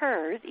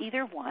occurs,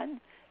 either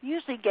one,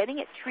 usually getting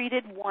it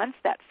treated once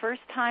that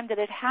first time that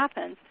it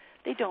happens,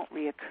 they don't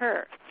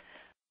reoccur.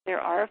 There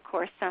are, of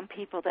course, some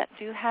people that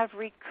do have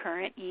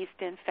recurrent yeast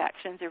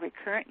infections or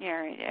recurrent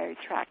urinary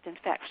tract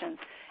infections,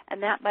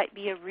 and that might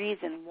be a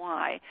reason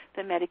why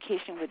the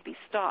medication would be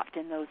stopped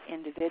in those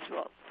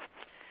individuals.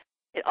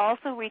 It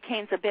also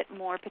retains a bit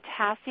more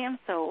potassium,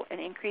 so an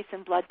increase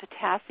in blood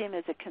potassium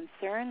is a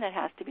concern that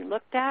has to be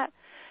looked at.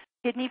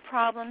 Kidney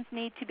problems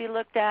need to be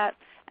looked at,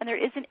 and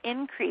there is an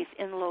increase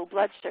in low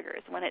blood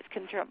sugars when it's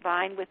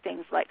combined with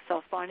things like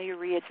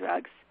sulfonylurea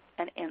drugs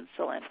and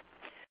insulin.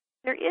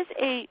 There is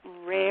a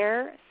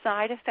rare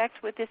side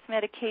effect with this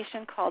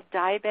medication called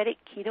diabetic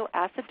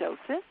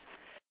ketoacidosis,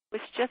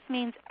 which just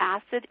means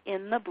acid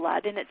in the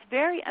blood, and it's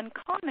very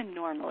uncommon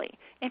normally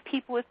in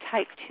people with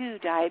type 2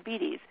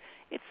 diabetes.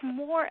 It's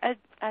more a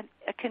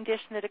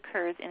condition that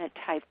occurs in a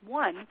type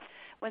 1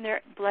 when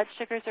their blood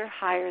sugars are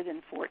higher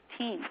than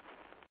 14.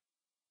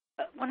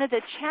 One of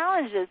the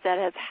challenges that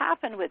has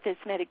happened with this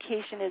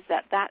medication is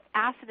that that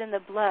acid in the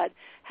blood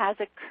has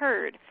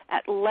occurred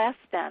at less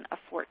than a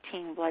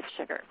 14 blood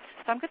sugar.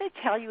 So I'm going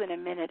to tell you in a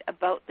minute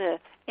about the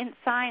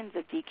signs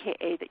of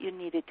DKA that you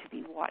needed to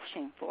be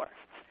watching for.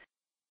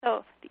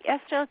 So the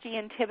SGLT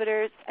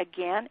inhibitors,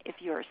 again, if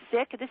you're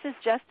sick,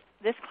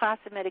 this class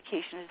of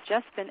medication has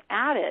just been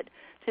added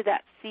to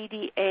that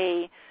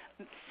CDA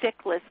sick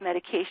list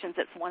medications.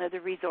 That's one of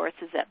the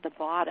resources at the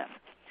bottom.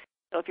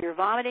 So if you're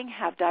vomiting,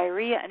 have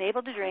diarrhea,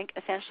 unable to drink,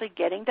 essentially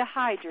getting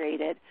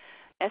dehydrated,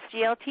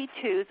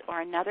 SGLT2s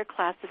are another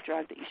class of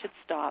drug that you should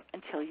stop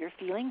until you're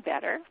feeling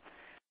better.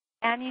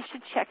 And you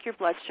should check your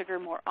blood sugar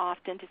more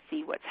often to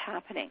see what's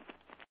happening.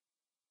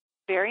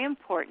 Very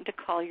important to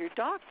call your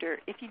doctor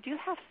if you do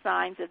have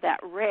signs of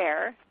that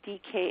rare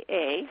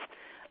DKA,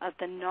 of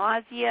the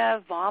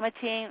nausea,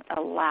 vomiting,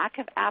 a lack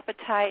of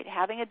appetite,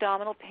 having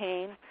abdominal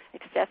pain,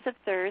 excessive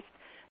thirst,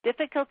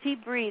 difficulty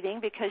breathing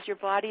because your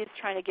body is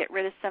trying to get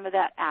rid of some of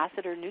that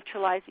acid or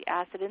neutralize the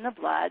acid in the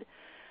blood,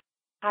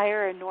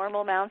 higher or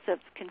normal amounts of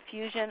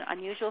confusion,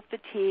 unusual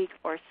fatigue,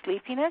 or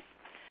sleepiness,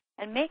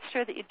 and make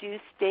sure that you do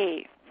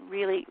stay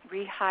really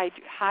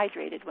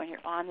rehydrated when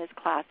you're on this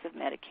class of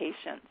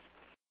medications.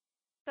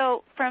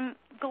 So from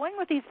going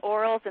with these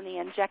orals and the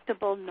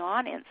injectable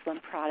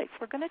non-insulin products,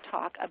 we're going to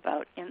talk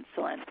about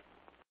insulin.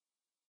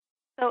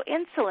 So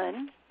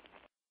insulin,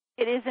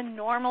 it is a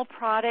normal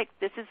product.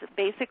 This is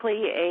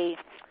basically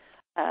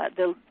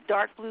the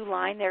dark blue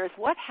line there is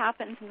what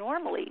happens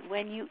normally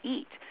when you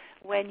eat.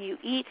 When you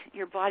eat,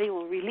 your body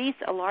will release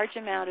a large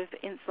amount of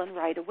insulin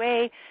right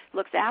away,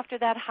 looks after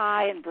that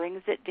high and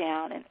brings it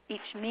down in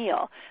each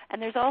meal.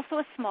 And there's also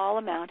a small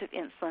amount of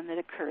insulin that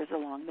occurs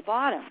along the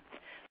bottom.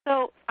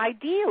 So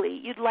ideally,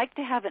 you'd like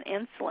to have an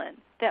insulin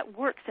that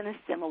works in a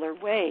similar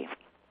way.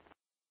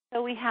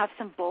 So we have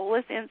some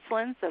bolus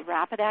insulins. The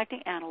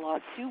rapid-acting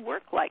analogs do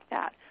work like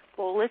that.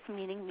 Bolus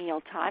meaning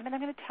mealtime, and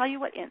I'm going to tell you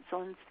what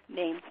insulin's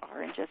names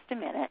are in just a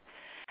minute.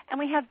 And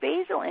we have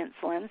basal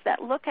insulins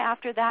that look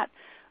after that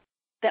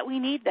we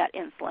need that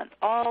insulin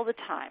all the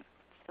time.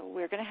 So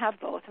we're going to have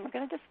both, and we're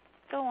going to just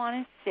go on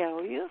and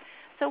show you.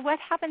 So what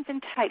happens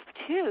in type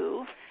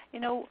 2,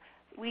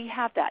 we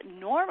have that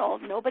normal.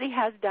 Nobody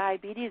has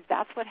diabetes.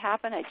 That's what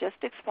happened. I just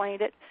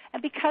explained it.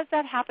 And because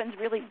that happens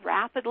really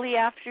rapidly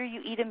after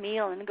you eat a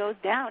meal and it goes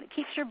down, it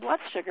keeps your blood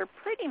sugar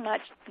pretty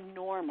much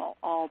normal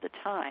all the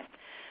time.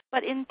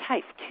 But in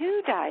type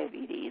 2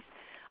 diabetes,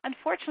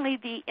 unfortunately,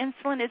 the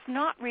insulin is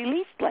not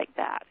released like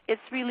that.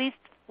 It's released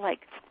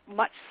like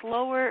much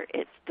slower.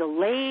 It's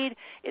delayed.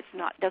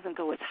 Doesn't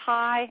go as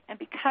high. And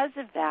because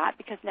of that,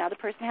 because now the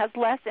person has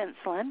less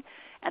insulin,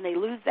 and they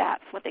lose that,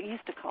 what they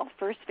used to call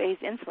first phase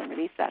insulin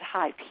release, that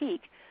high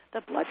peak,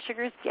 the blood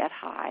sugars get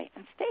high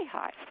and stay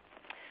high.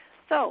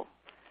 So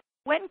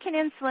when can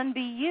insulin be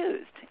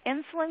used?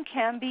 Insulin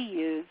can be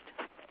used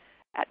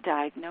at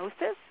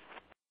diagnosis.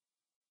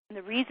 And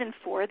the reason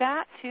for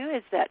that, too,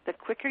 is that the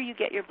quicker you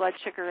get your blood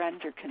sugar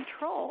under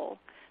control,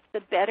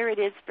 the better it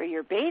is for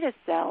your beta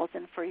cells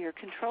and for your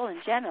control in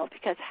general,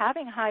 because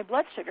having high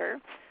blood sugar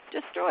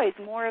destroys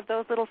more of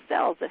those little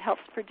cells that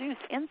helps produce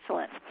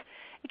insulin.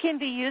 It can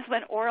be used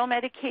when oral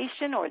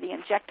medication or the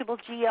injectable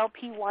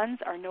GLP-1s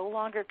are no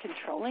longer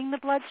controlling the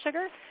blood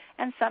sugar,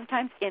 and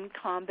sometimes in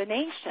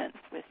combination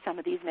with some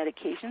of these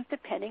medications,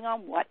 depending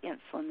on what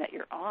insulin that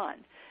you're on.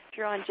 If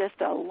you're on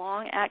just a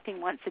long-acting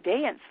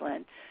once-a-day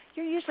insulin,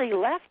 you're usually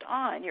left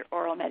on your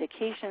oral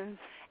medications,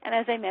 and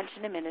as I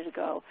mentioned a minute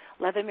ago,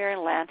 Levemir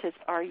and Lantus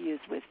are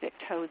used with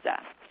Victoza.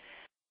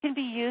 It can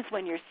be used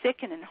when you're sick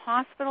and in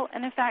hospital,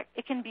 and in fact,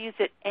 it can be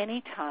used at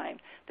any time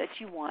that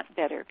you want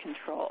better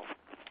control.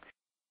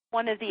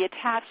 One of the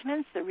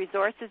attachments, the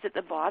resources at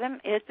the bottom,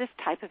 is this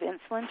type of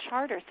insulin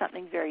chart or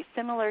something very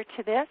similar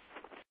to this.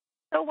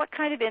 So what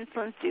kind of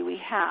insulins do we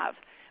have?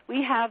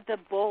 We have the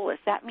bolus.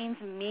 That means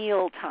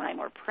mealtime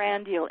or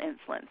prandial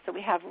insulin. So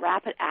we have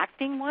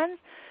rapid-acting ones.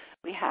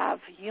 We have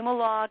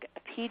Humalog,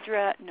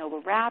 Apidra,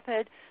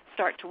 NovaRapid,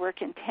 start to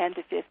work in 10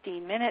 to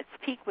 15 minutes,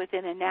 peak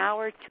within an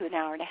hour to an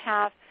hour and a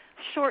half,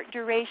 short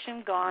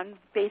duration gone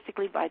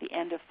basically by the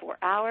end of 4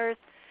 hours.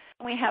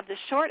 We have the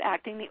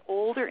short-acting, the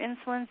older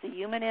insulins, the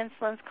human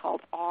insulins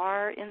called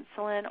R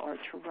insulin or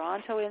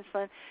Toronto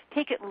insulin,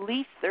 take at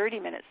least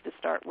 30 minutes to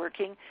start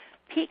working,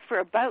 peak for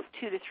about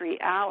 2 to 3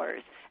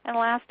 hours, and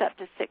last up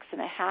to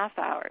 6.5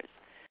 hours.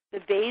 The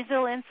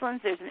basal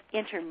insulins, there's an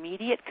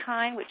intermediate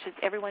kind, which is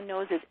everyone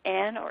knows as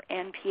N or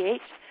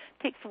NPH,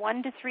 takes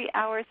 1 to 3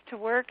 hours to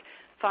work,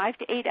 5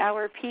 to 8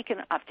 hour peak,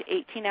 and up to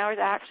 18 hours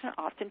action,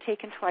 often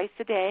taken twice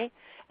a day.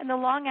 And the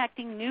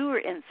long-acting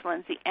newer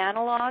insulins, the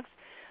analogs,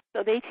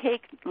 so they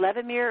take,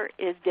 Levemir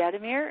is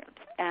Dedamir,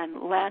 and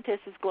Lantus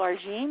is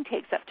Glargine,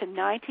 takes up to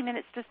 90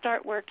 minutes to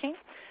start working.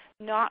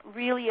 Not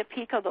really a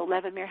peak, although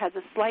Levemir has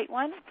a slight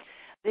one.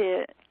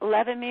 The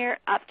Levemir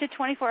up to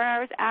 24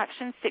 hours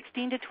action,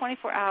 16 to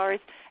 24 hours,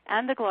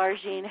 and the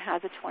Glargine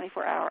has a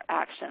 24-hour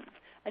action.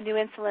 A new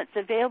insulin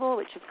that's available,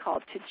 which is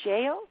called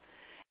Toujeo,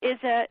 is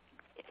a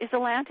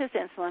Lantus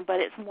insulin,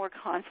 but it's more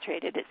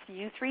concentrated.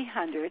 It's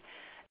U300.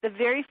 The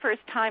very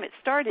first time it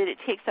started, it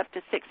takes up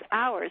to 6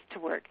 hours to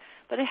work,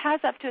 but it has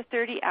up to a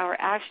 30-hour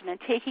action, and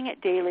taking it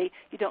daily,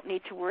 you don't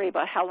need to worry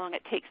about how long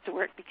it takes to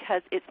work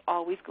because it's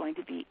always going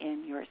to be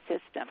in your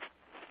system.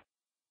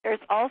 There's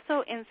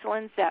also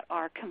insulins that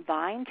are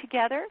combined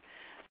together,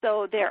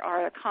 so there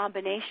are a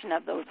combination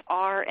of those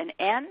R and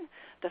N.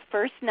 The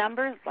first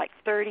number, like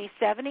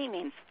 30/70,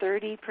 means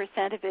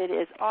 30% of it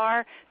is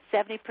R,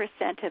 70%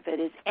 of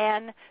it is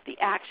N. The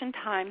action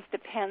times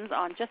depends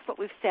on just what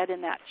we've said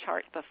in that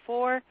chart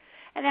before.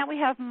 And now we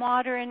have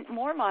more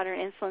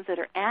modern insulins that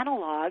are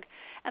analog.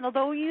 And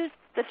although we use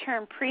the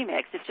term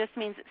premix, it just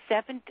means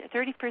that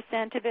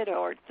 30% of it,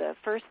 or the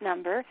first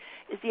number,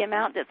 is the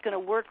amount that's going to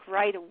work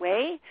right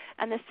away.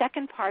 And the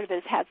second part of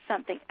it has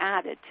something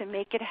added to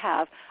make it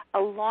have a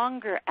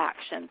longer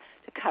action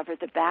to cover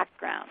the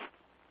background.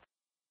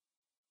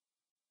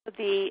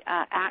 The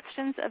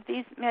actions of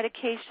these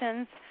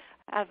medications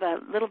have a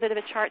little bit of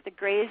a chart. The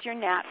gray is your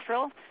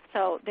natural.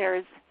 So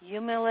there's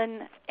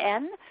Humulin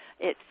N.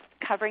 It's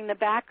covering the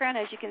background.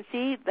 As you can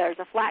see, there's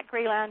a flat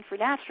gray line for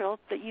natural,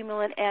 but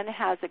Humulin N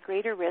has a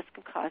greater risk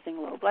of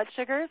causing low blood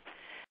sugars.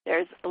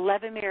 There's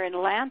Levemir and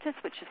Lantus,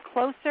 which is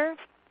closer.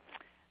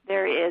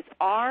 There is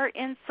R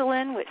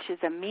insulin, which is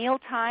a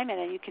mealtime, and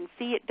then you can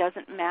see it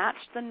doesn't match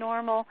the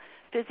normal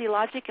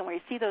physiologic, and where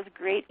you see those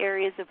great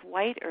areas of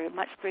white or a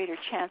much greater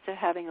chance of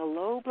having a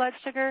low blood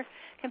sugar.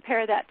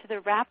 Compare that to the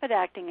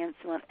rapid-acting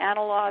insulin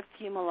analogs,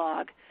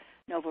 Humalog,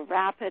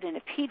 NovaRapid, and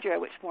Apidra,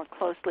 which more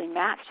closely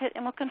match it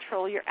and will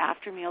control your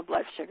after-meal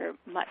blood sugar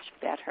much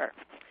better.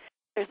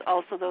 There's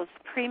also those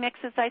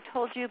premixes I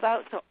told you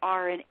about, so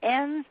R and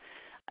N's.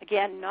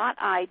 Again, not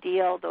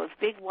ideal. Those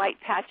big white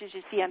patches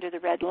you see under the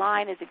red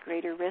line is a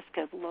greater risk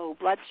of low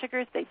blood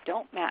sugars. They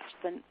don't match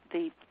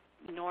the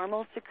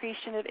normal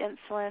secretion of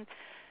insulin.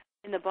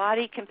 in the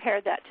body.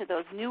 Compare that to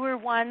those newer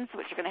ones,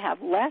 which are going to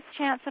have less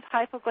chance of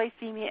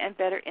hypoglycemia and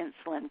better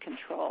insulin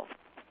control.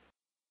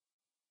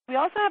 We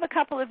also have a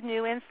couple of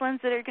new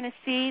insulins that are going to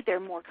see. They're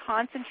more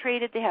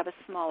concentrated. They have a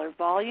smaller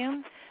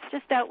volume.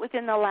 Just out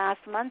within the last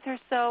month or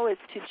so is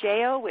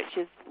Toujeo, which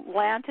is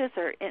Lantus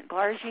or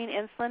glargine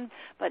insulin,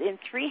 but in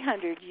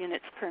 300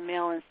 units per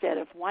mil instead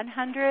of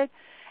 100.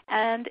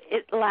 And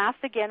it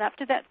lasts again up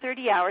to that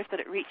 30 hours, but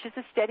it reaches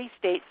a steady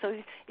state.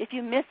 So if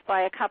you miss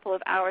by a couple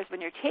of hours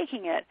when you're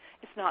taking it,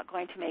 it's not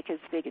going to make as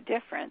big a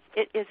difference.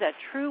 It is a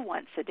true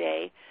once a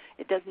day.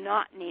 It does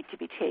not need to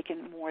be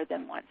taken more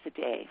than once a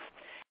day.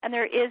 And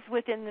there is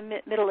within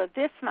the middle of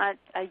this month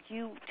a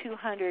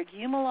U200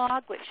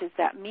 Humalog, which is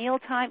that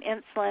mealtime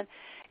insulin.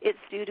 It's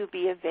due to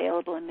be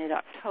available in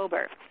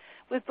mid-October.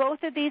 With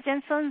both of these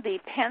insulins, the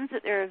pens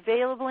that they're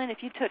available in,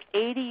 if you took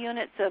 80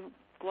 units of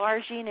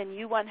glargine and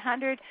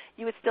U100,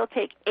 you would still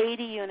take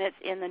 80 units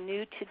in the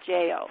new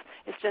Toujeo.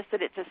 It's just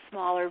that it's a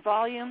smaller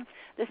volume.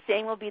 The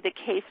same will be the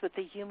case with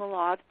the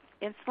Humalog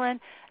insulin.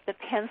 The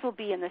pens will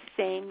be in the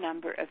same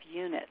number of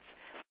units.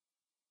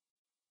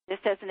 This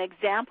as an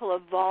example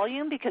of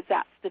volume because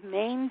that's the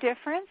main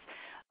difference.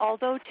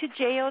 Although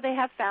Toujeo, they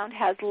have found,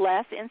 has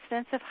less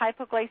incidence of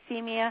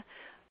hypoglycemia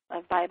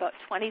by about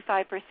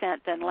 25%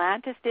 than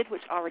Lantus did,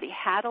 which already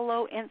had a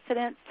low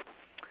incidence,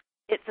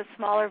 it's a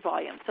smaller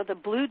volume. So the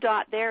blue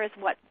dot there is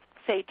what,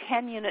 say,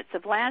 10 units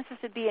of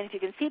Lantus would be. And if you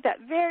can see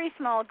that very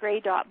small gray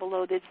dot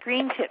below this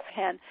green tip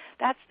pen,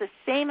 that's the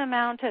same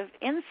amount of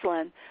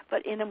insulin,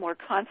 but in a more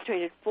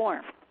concentrated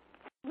form.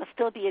 It will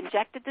still be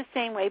injected the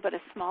same way, but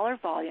a smaller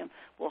volume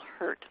will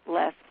hurt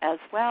less as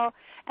well,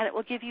 and it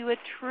will give you a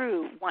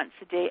true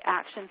once-a-day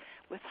action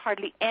with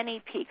hardly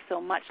any peak, so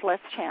much less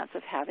chance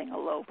of having a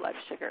low blood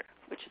sugar,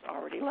 which is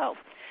already low.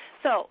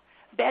 So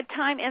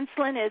bedtime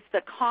insulin is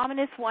the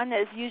commonest one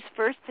that is used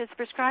first as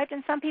prescribed,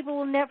 and some people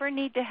will never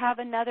need to have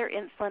another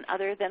insulin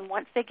other than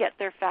once they get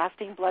their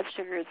fasting blood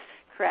sugars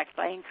correct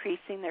by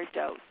increasing their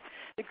dose.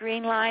 The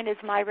green line is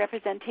my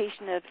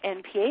representation of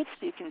NPH,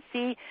 so you can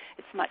see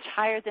it's much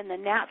higher than the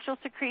natural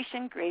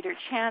secretion, greater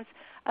chance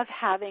of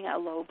having a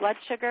low blood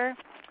sugar.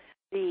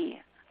 The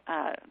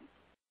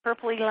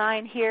purpley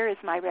line here is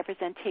my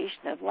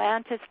representation of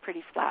Lantus,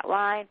 pretty flat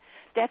line.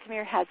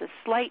 Detamir has a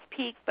slight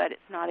peak, but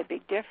it's not a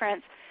big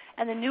difference.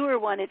 And the newer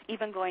one is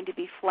even going to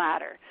be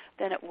flatter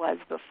than it was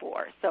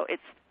before. So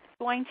it's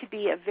going to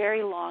be a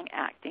very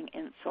long-acting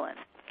insulin.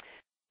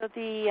 So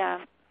the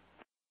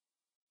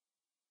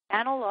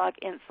analog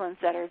insulins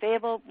that are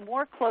available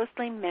more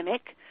closely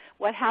mimic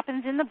what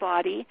happens in the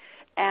body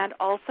and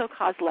also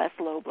cause less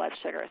low blood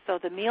sugar. So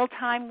the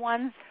mealtime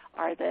ones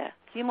are the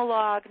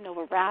Humalog,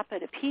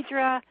 Novorapid,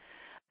 Apidra.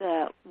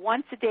 The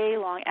once-a-day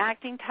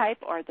long-acting type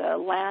are the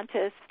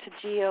Lantus,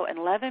 Toujeo, and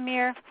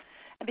Levemir.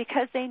 And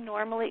because they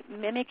normally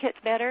mimic it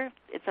better,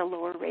 it's a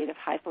lower rate of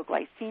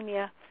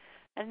hypoglycemia.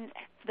 And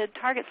the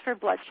targets for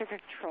blood sugar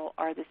control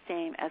are the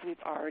same as we've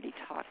already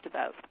talked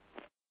about.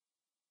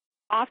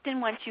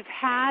 Often once you've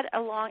had a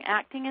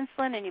long-acting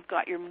insulin and you've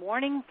got your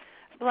morning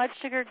blood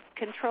sugar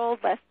controlled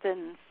less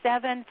than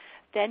 7,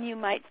 then you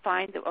might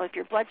find that if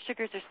your blood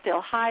sugars are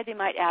still high, they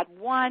might add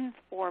one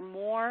or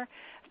more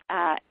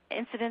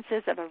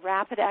incidences of a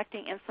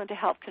rapid-acting insulin to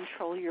help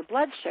control your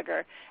blood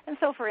sugar. And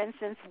so, for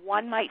instance,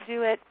 one might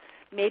do it.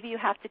 Maybe you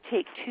have to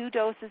take 2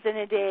 doses in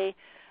a day.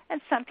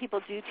 And some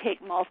people do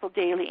take multiple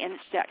daily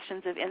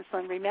injections of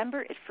insulin.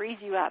 Remember, it frees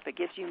you up. It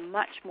gives you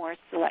much more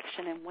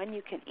selection in when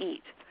you can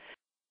eat.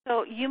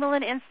 So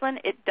Humulin insulin,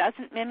 it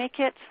doesn't mimic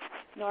it.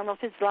 Normal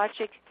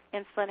physiologic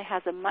insulin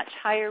has a much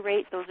higher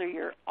rate. Those are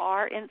your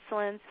R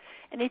insulins.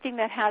 Anything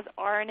that has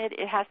R in it,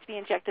 it has to be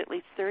injected at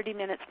least 30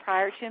 minutes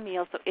prior to a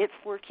meal, so it's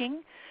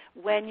working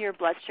when your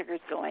blood sugar is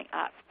going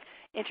up.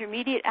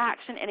 Intermediate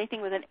action,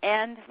 anything with an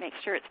N, make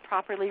sure it's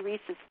properly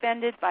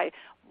resuspended by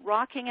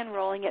rocking and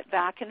rolling it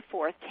back and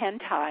forth 10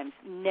 times.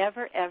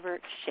 Never, ever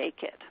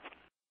shake it.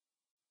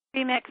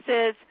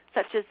 Premixes,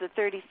 such as the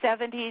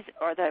 3070s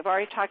or that I've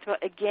already talked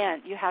about,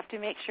 again, you have to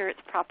make sure it's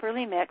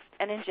properly mixed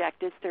and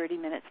injected 30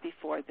 minutes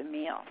before the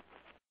meal.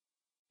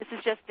 This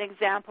is just an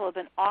example of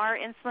an R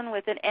insulin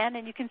with an N,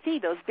 and you can see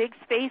those big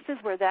spaces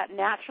where that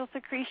natural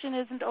secretion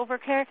isn't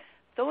overcare.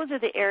 Those are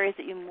the areas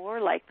that you more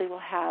likely will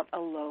have a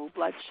low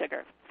blood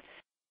sugar.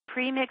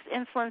 Premixed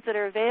insulins that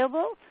are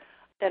available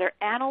that are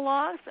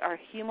analogs are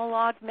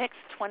Humalog Mix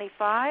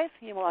 25,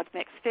 Humalog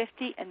Mix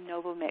 50, and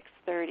Novomix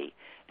 30.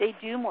 They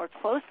do more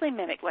closely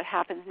mimic what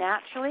happens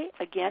naturally.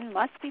 Again,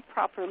 must be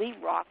properly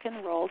rock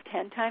and rolled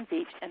 10 times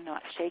each and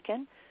not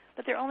shaken.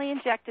 But they're only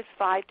injected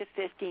 5 to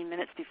 15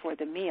 minutes before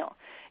the meal.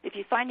 If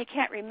you find you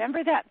can't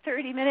remember that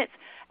 30 minutes,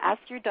 ask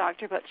your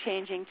doctor about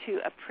changing to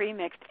a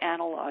premixed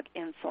analog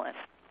insulin.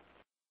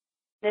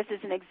 This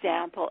is an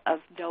example of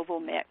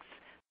Novomix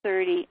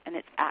 30 and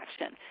its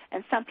action.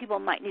 And some people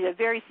might need a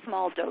very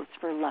small dose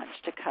for lunch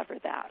to cover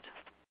that.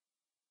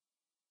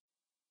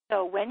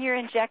 So when you're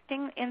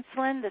injecting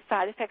insulin, the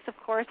side effects, of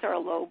course, are a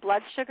low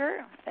blood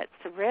sugar. That's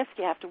a risk.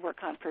 You have to work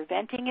on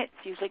preventing it.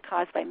 It's usually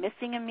caused by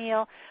missing a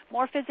meal,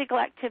 more physical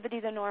activity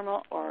than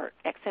normal, or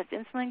excess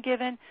insulin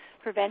given.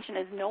 Prevention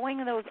is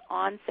knowing those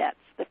onsets,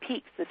 the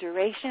peaks, the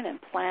duration, and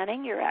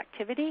planning your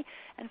activity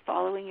and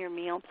following your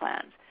meal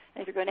plans.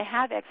 And if you're going to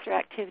have extra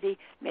activity,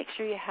 make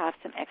sure you have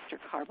some extra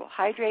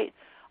carbohydrate.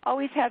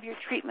 Always have your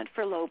treatment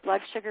for low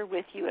blood sugar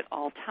with you at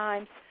all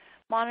times.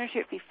 Monitor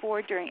it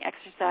before, during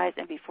exercise,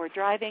 and before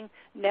driving.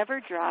 Never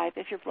drive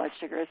if your blood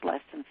sugar is less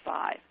than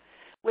 5.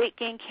 Weight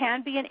gain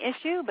can be an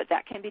issue, but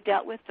that can be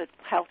dealt with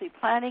healthy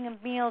planning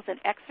of meals and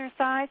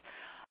exercise.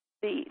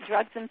 The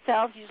drugs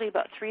themselves, usually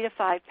about 3 to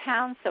 5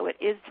 pounds, so it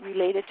is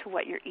related to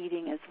what you're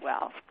eating as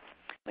well.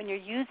 When you're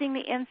using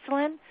the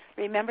insulin,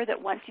 remember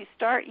that once you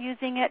start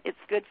using it, it's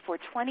good for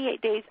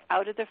 28 days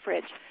out of the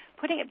fridge.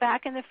 Putting it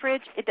back in the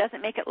fridge, it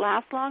doesn't make it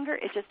last longer,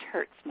 it just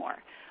hurts more.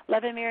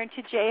 Levemir and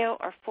Toujeo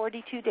are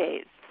 42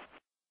 days.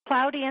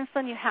 Cloudy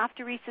insulin, you have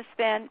to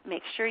resuspend.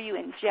 Make sure you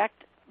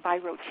inject by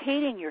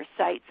rotating your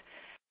sites,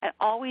 and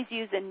always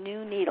use a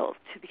new needle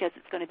because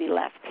it's going to be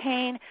less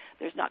pain.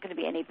 There's not going to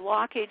be any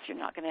blockage. You're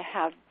not going to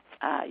have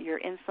your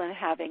insulin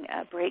having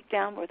a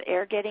breakdown with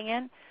air getting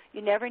in.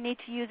 You never need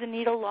to use a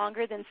needle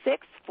longer than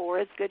 6.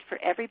 4 is good for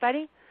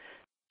everybody.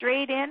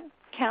 Straight in,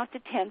 count to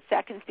 10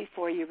 seconds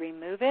before you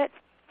remove it.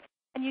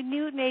 And you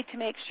need to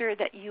make sure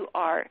that you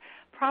are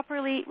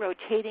properly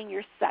rotating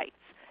your sites.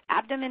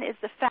 Abdomen is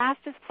the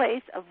fastest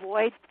place.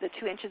 Avoid the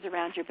 2 inches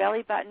around your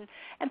belly button.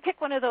 And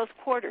pick one of those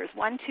quarters,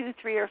 1, 2,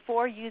 3, or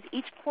 4. Use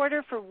each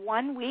quarter for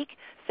 1 week,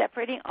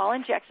 separating all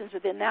injections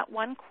within that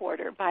 1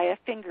 quarter by a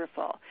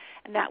fingerful.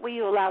 And that way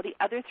you allow the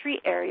other 3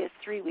 areas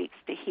 3 weeks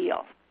to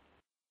heal.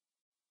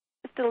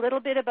 Just a little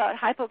bit about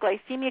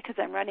hypoglycemia because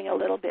I'm running a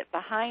little bit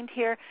behind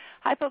here.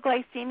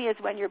 Hypoglycemia is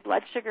when your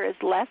blood sugar is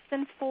less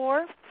than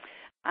 4.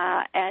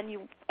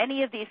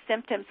 Any of these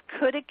symptoms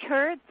could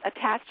occur.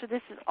 Attached to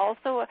this is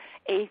also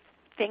a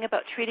thing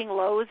about treating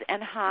lows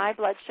and high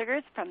blood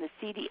sugars from the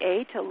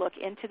CDA to look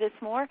into this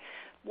more.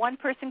 One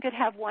person could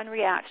have one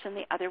reaction,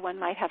 the other one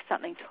might have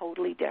something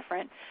totally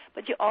different,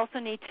 but you also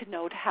need to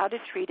know how to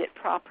treat it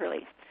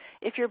properly.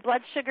 If your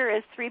blood sugar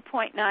is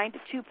 3.9 to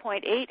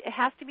 2.8, it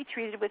has to be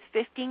treated with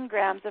 15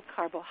 grams of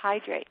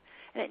carbohydrate.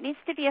 And it needs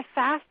to be a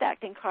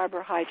fast-acting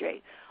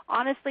carbohydrate.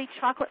 Honestly,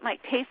 chocolate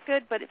might taste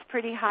good, but it's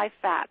pretty high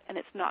fat, and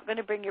it's not going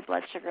to bring your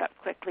blood sugar up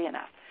quickly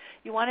enough.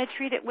 You want to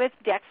treat it with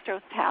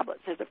dextrose tablets.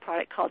 There's a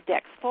product called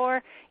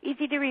Dex4.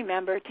 Easy to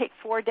remember. Take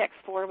 4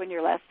 Dex4 when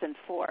you're less than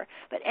 4.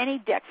 But any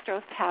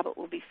dextrose tablet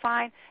will be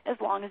fine as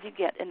long as you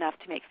get enough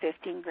to make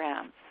 15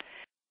 grams.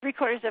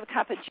 3/4 of a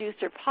cup of juice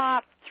or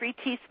pop, 3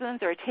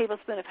 teaspoons or a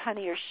tablespoon of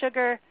honey or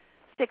sugar,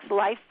 6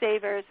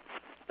 lifesavers.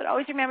 But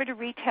always remember to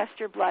retest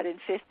your blood in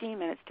 15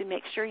 minutes to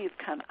make sure you've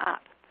come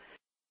up.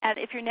 And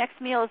if your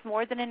next meal is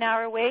more than an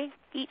hour away,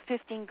 eat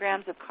 15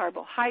 grams of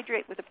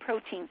carbohydrate with a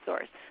protein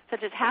source,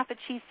 such as half a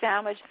cheese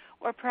sandwich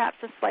or perhaps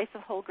a slice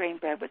of whole grain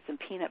bread with some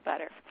peanut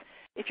butter.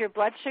 If your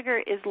blood sugar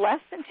is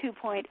less than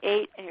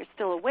 2.8 and you're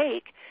still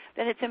awake,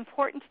 then it's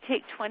important to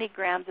take 20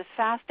 grams of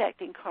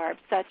fast-acting carbs,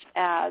 such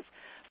as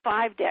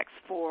 5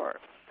 Dex4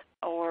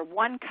 or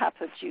 1 cup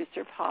of juice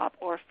or pop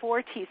or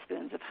 4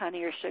 teaspoons of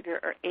honey or sugar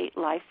or 8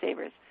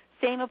 lifesavers.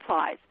 Same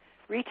applies.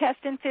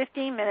 Retest in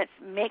 15 minutes.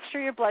 Make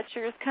sure your blood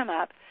sugars come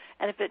up.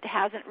 And if it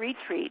hasn't,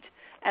 retreat.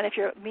 And if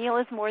your meal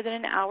is more than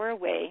an hour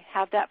away,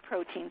 have that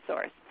protein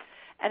source.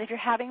 And if you're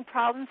having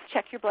problems,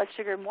 check your blood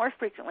sugar more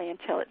frequently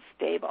until it's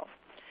stable.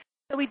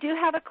 So we do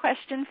have a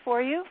question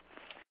for you.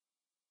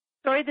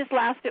 Sorry this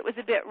last bit was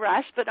a bit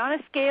rushed, but on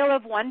a scale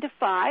of 1 to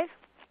 5,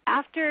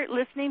 after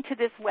listening to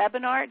this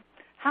webinar,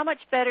 how much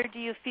better do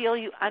you feel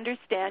you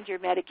understand your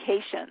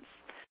medications?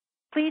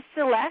 Please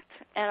select,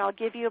 and I'll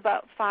give you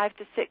about 5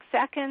 to 6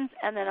 seconds,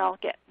 and then I'll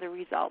get the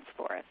results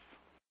for us.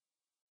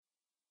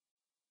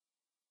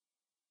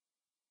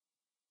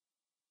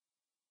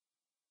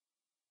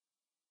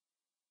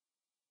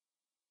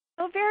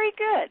 So very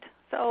good.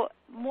 So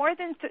more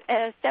than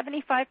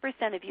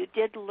 75% of you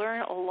did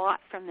learn a lot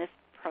from this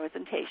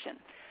presentation.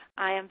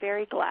 I am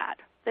very glad.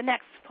 The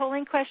next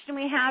polling question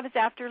we have is,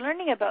 after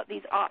learning about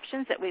these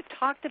options that we've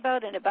talked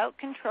about and about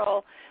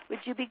control, would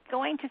you be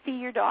going to see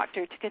your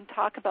doctor to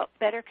talk about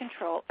better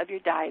control of your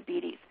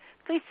diabetes?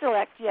 Please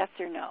select yes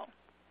or no.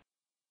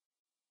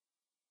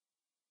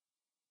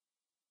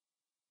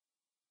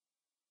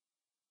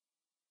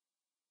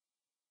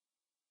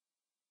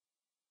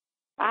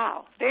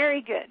 Wow,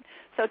 very good.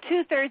 So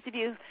 2/3 of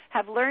you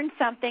have learned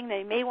something.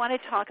 They may want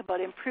to talk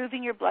about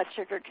improving your blood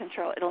sugar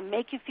control. It'll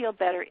make you feel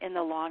better in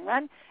the long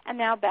run. And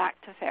now back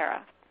to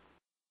Farah.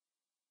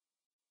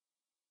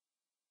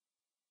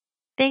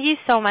 Thank you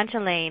so much,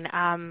 Elaine.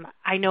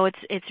 I know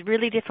it's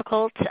really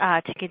difficult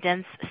to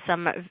condense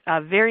some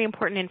very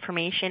important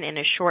information in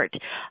a short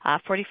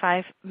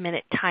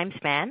 45-minute time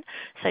span.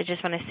 So I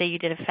just want to say you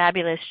did a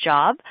fabulous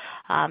job.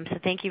 So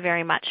thank you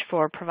very much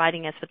for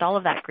providing us with all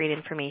of that great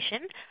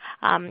information.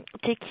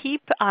 To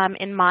keep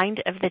in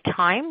mind of the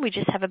time, we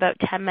just have about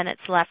 10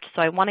 minutes left,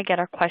 so I want to get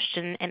our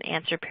question and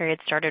answer period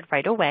started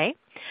right away.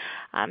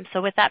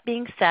 So with that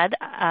being said,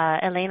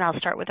 Elaine, I'll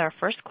start with our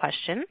first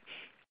question.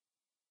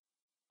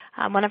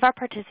 One of our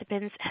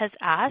participants has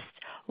asked,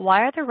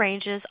 why are the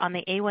ranges on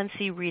the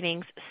A1C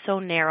readings so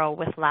narrow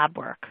with lab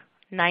work,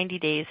 90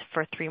 days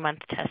for 3-month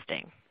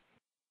testing?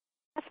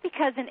 That's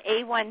because an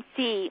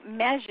A1C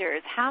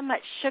measures how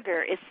much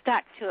sugar is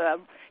stuck to a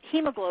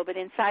hemoglobin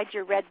inside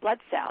your red blood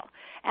cell.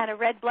 And a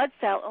red blood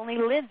cell only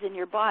lives in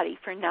your body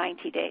for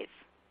 90 days,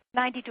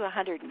 90 to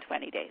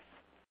 120 days.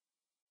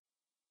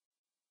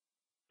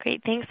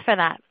 Great, thanks for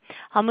that.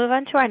 I'll move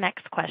on to our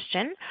next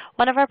question.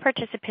 One of our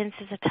participants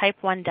is a type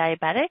 1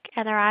 diabetic,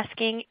 and they're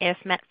asking if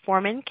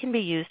metformin can be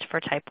used for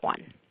type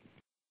 1.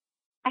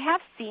 I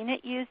have seen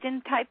it used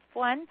in type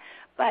 1,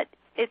 but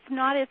it's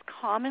not as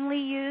commonly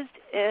used.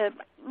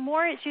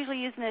 More it's usually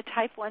used in a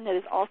type 1 that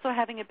is also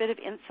having a bit of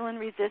insulin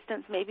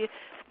resistance, maybe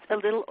a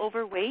little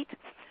overweight,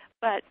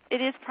 but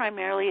it is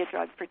primarily a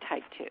drug for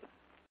type 2.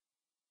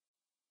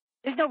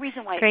 There's no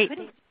reason why it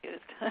couldn't be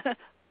used.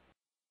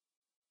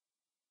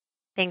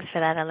 Thanks for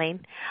that,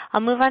 Elaine.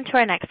 I'll move on to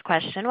our next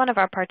question. One of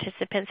our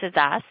participants has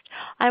asked,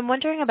 I'm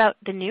wondering about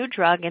the new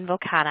drug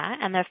Invokana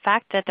and the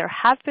fact that there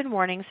have been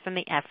warnings from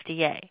the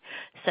FDA,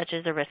 such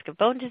as the risk of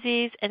bone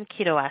disease and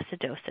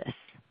ketoacidosis.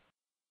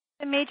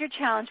 The major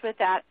challenge with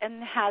that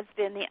and has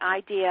been the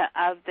idea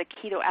of the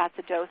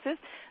ketoacidosis.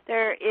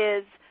 There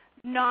is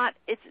not,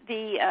 it's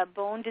the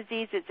bone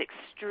disease is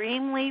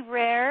extremely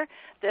rare.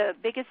 The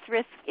biggest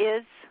risk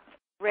is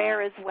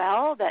rare as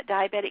well, that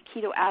diabetic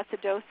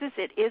ketoacidosis.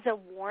 It is a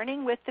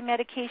warning with the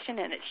medication,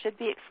 and it should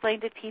be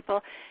explained to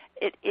people.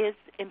 It is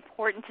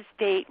important to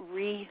stay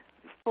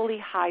fully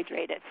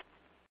hydrated.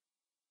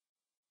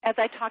 As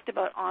I talked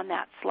about on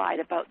that slide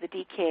about the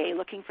DKA,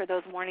 looking for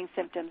those warning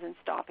symptoms and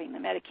stopping the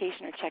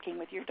medication or checking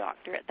with your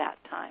doctor at that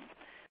time.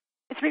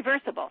 It's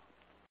reversible.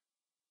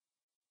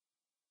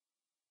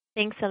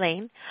 Thanks,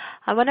 Elaine.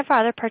 One of our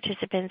other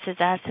participants has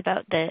asked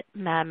about the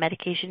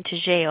medication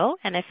Toujeo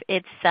and if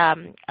it's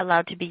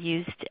allowed to be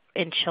used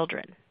in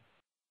children.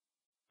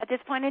 At this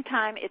point in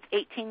time, it's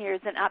 18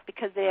 years and up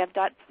because they have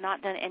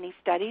not done any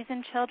studies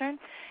in children.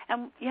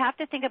 And you have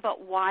to think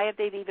about why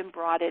they've even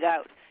brought it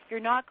out. You're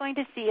not going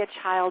to see a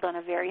child on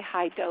a very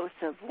high dose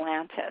of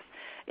Lantus.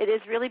 It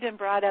has really been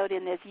brought out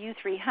in this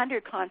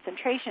U300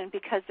 concentration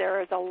because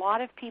there is a lot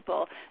of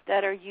people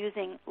that are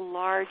using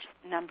large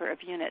number of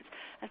units.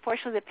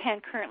 Unfortunately, the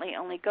pen currently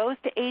only goes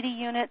to 80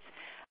 units,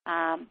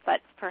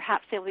 but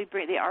perhaps they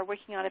are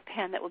working on a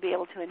pen that will be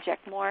able to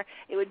inject more.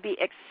 It would be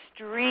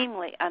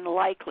extremely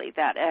unlikely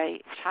that a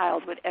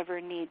child would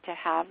ever need to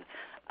have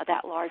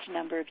that large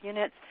number of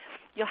units.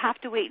 You'll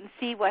have to wait and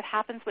see what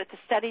happens with the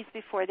studies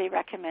before they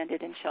recommend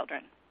it in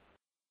children.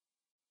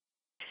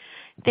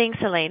 Thanks,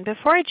 Elaine.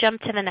 Before I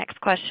jump to the next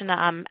question,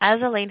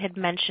 as Elaine had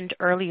mentioned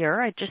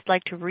earlier, I'd just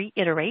like to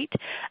reiterate,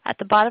 at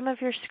the bottom of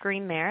your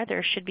screen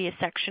there should be a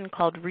section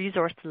called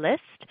Resource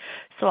List.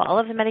 So all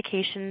of the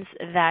medications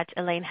that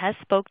Elaine has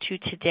spoke to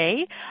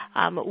today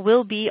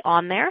will be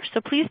on there.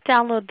 So please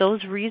download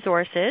those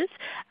resources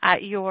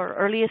at your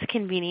earliest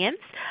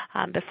convenience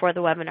before the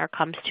webinar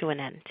comes to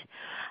an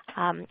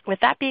end. With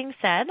that being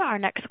said, our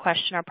next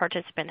question our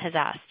participant has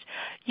asked,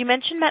 you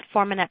mentioned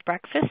metformin at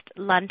breakfast,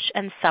 lunch,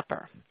 and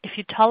supper. If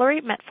you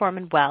tolerate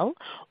metformin well,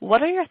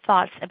 what are your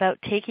thoughts about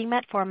taking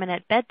metformin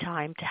at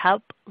bedtime to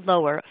help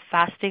lower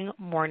fasting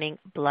morning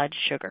blood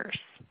sugars?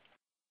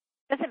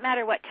 It doesn't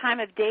matter what time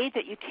of day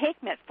that you take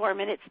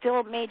metformin, it's still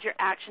a major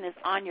action is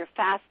on your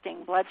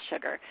fasting blood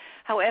sugar.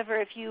 However,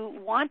 if you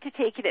want to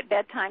take it at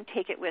bedtime,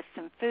 take it with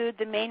some food.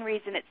 The main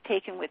reason it's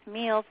taken with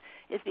meals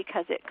is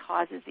because it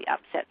causes the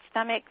upset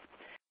stomach.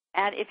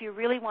 And if you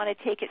really want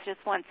to take it just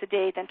once a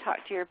day, then talk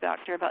to your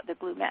doctor about the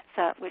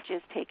Glumetza, which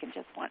is taken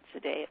just once a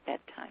day at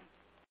bedtime.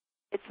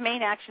 Its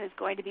main action is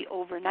going to be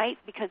overnight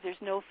because there's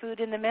no food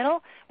in the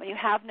middle. When you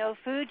have no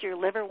food, your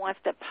liver wants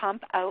to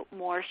pump out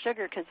more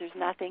sugar because there's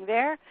nothing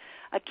there.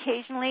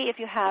 Occasionally, if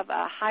you have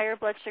a higher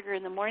blood sugar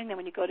in the morning than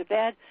when you go to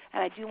bed,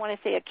 and I do want to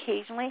say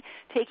occasionally,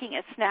 taking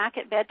a snack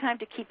at bedtime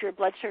to keep your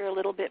blood sugar a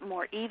little bit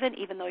more even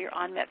though you're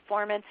on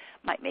metformin,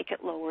 might make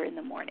it lower in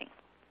the morning.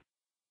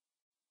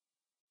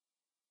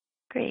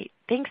 Great.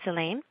 Thanks,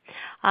 Elaine.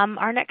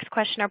 Our next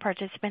question our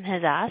participant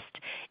has asked,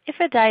 if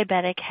a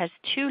diabetic has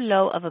too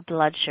low of a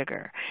blood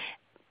sugar,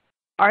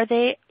 are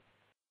they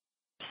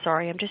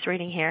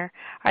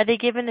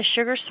given a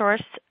sugar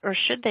source, or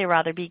should they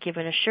rather be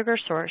given a sugar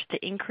source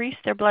to increase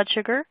their blood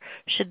sugar?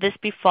 Should this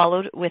be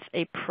followed with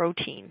a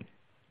protein?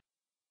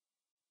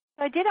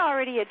 I did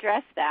already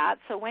address that.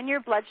 So when your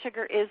blood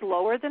sugar is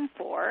lower than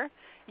 4,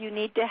 you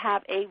need to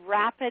have a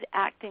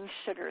rapid-acting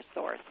sugar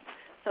source.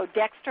 So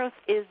dextrose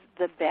is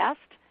the best,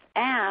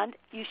 and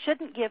you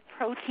shouldn't give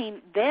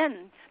protein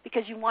then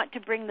because you want to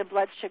bring the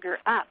blood sugar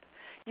up.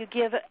 You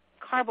give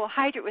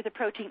carbohydrate with a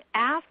protein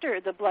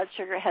after the blood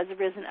sugar has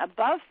risen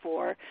above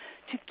 4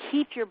 to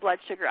keep your blood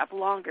sugar up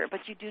longer, but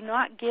you do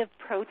not give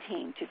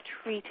protein to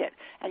treat it,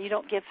 and you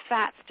don't give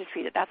fats to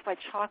treat it. That's why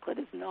chocolate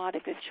is not a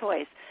good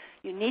choice.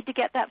 You need to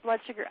get that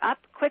blood sugar up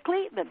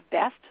quickly. The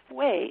best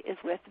way is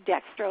with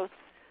dextrose,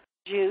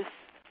 juice,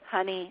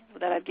 honey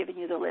that I've given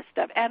you the list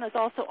of, and is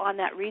also on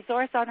that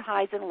resource on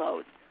highs and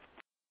lows.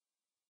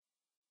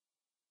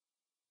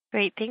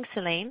 Great. Thanks,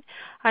 Elaine.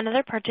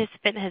 Another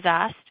participant has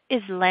asked,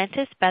 is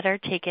Lantus better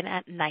taken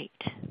at night?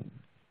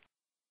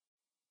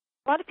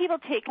 A lot of people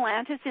take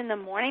Lantus in the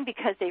morning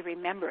because they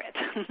remember it,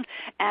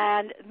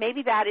 and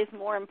maybe that is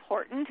more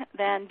important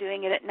than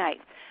doing it at night.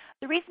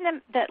 The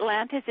reason that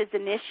Lantus is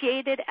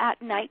initiated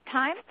at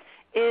nighttime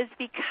is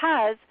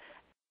because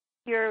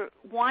you're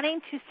wanting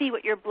to see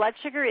what your blood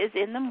sugar is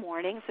in the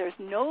morning, so there's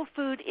no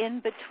food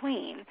in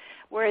between.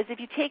 Whereas if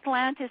you take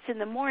Lantus in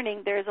the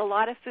morning, there's a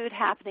lot of food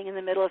happening in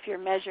the middle if you're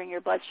measuring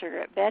your blood sugar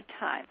at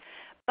bedtime.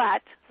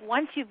 But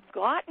once you've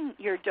gotten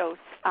your dose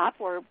up,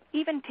 or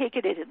even take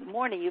it in the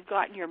morning, you've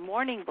gotten your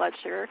morning blood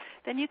sugar,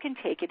 then you can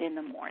take it in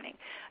the morning.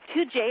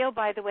 2-JO,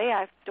 by the way,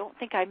 I don't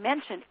think I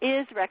mentioned,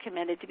 is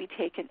recommended to be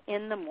taken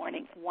in the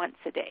morning once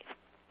a day.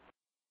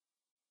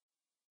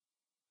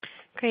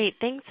 Great.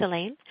 Thanks,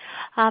 Elaine.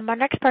 Our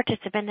next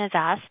participant has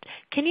asked,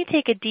 can you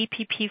take a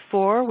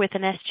DPP-4 with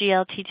an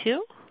SGLT2?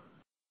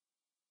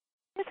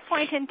 At this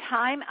point in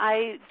time,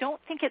 I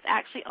don't think it's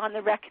actually on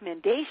the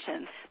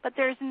recommendations, but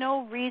there's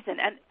no reason.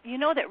 And you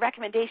know that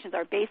recommendations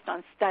are based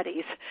on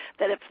studies,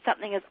 that if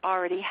something has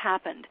already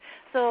happened.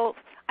 So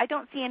I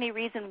don't see any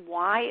reason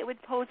why it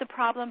would pose a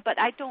problem, but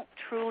I don't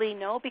truly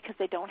know because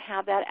they don't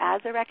have that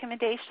as a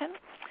recommendation.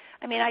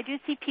 I mean, I do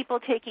see people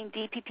taking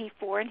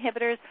DPP-4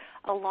 inhibitors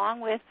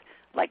along with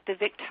like the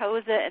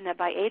Victoza and the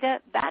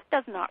Byetta. That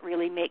does not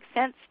really make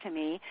sense to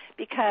me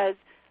because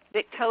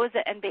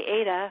Victoza and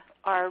Byetta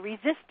are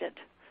resistant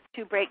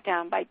to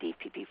breakdown by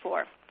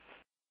DPP-4.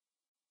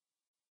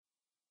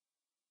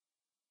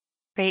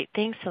 Great.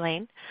 Thanks,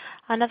 Elaine.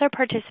 Another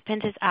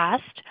participant has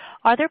asked,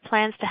 are there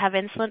plans to have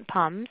insulin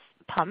pumps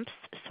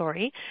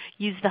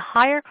use the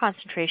higher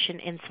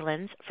concentration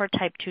insulins for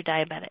type 2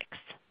 diabetics?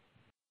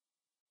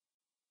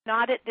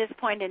 Not at this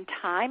point in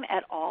time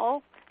at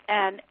all.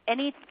 And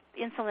any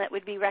insulin that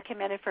would be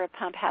recommended for a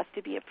pump has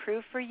to be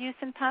approved for use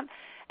in pump.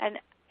 And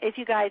if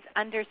you guys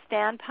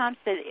understand pumps,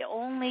 they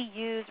only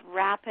use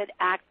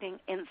rapid-acting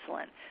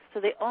insulin. So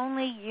they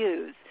only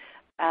use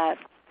Apidra,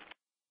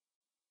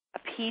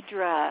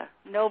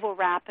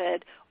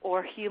 NovoRapid,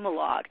 or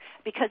Humalog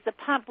because the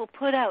pump will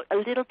put out a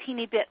little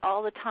teeny bit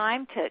all the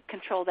time to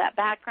control that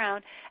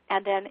background,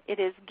 and then it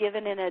is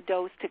given in a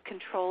dose to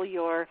control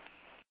your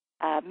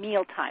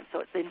mealtime. So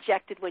it's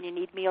injected when you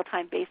need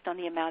mealtime based on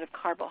the amount of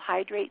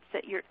carbohydrates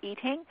that you're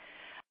eating.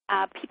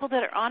 People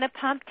that are on a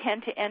pump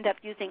tend to end up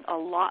using a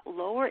lot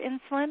lower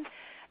insulin,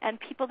 and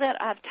people that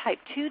have type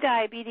 2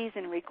 diabetes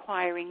and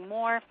requiring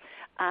more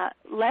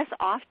less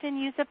often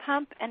use a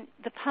pump, and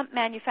the pump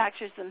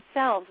manufacturers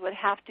themselves would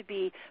have to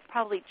be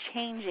probably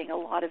changing a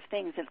lot of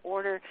things in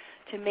order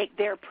to make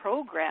their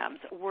programs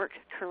work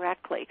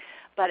correctly.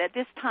 But at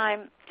this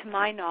time, to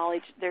my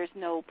knowledge, there's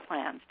no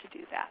plans to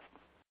do that.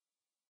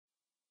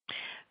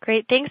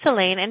 Great. Thanks,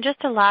 Elaine. And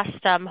just a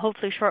last,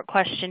 hopefully short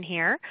question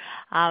here.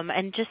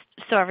 And just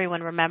so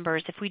everyone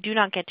remembers, if we do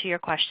not get to your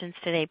questions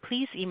today,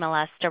 please email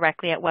us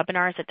directly at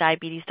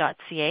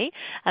webinars@diabetes.ca,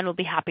 and we'll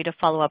be happy to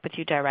follow up with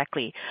you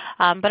directly.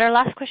 But our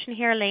last question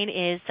here, Elaine,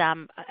 is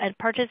a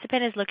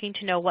participant is looking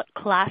to know what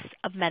class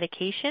of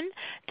medication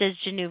does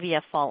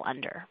Januvia fall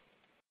under?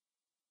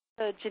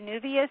 So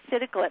Januvia is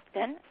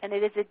sitagliptin, and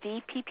it is a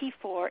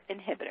DPP-4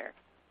 inhibitor.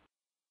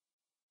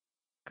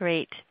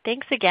 Great.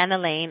 Thanks again,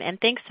 Elaine, and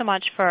thanks so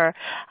much for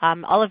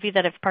all of you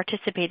that have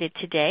participated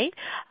today.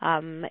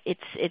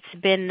 It's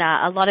been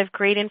a lot of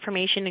great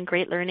information and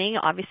great learning,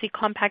 obviously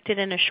compacted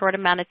in a short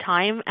amount of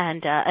time,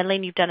 and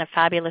Elaine, you've done a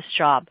fabulous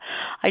job.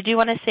 I do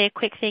want to say a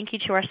quick thank you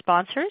to our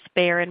sponsors,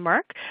 Bayer and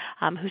Merck,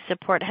 whose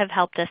support have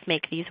helped us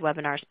make these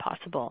webinars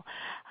possible.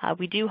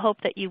 We do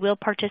hope that you will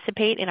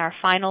participate in our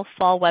final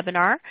fall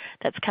webinar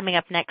that's coming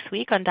up next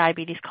week on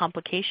diabetes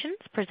complications,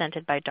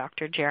 presented by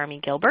Dr. Jeremy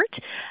Gilbert.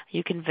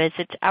 You can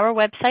visit our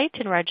website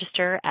and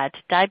register at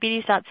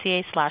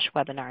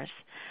diabetes.ca/webinars.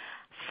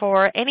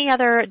 For any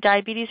other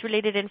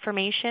diabetes-related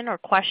information or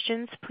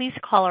questions, please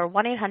call our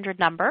 1-800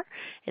 number.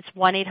 It's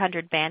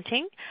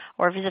 1-800-BANTING,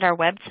 or visit our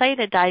website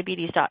at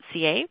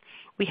diabetes.ca.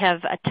 We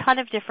have a ton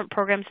of different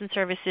programs and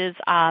services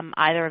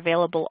either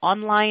available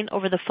online,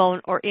 over the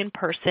phone, or in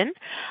person.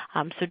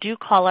 So do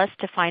call us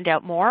to find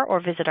out more or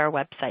visit our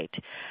website.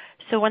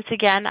 So once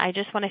again, I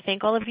just want to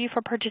thank all of you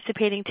for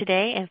participating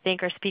today and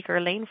thank our speaker,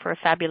 Elaine, for a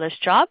fabulous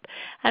job.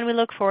 And we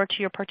look forward to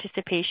your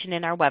participation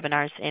in our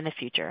webinars in the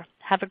future.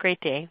 Have a great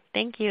day.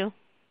 Thank you.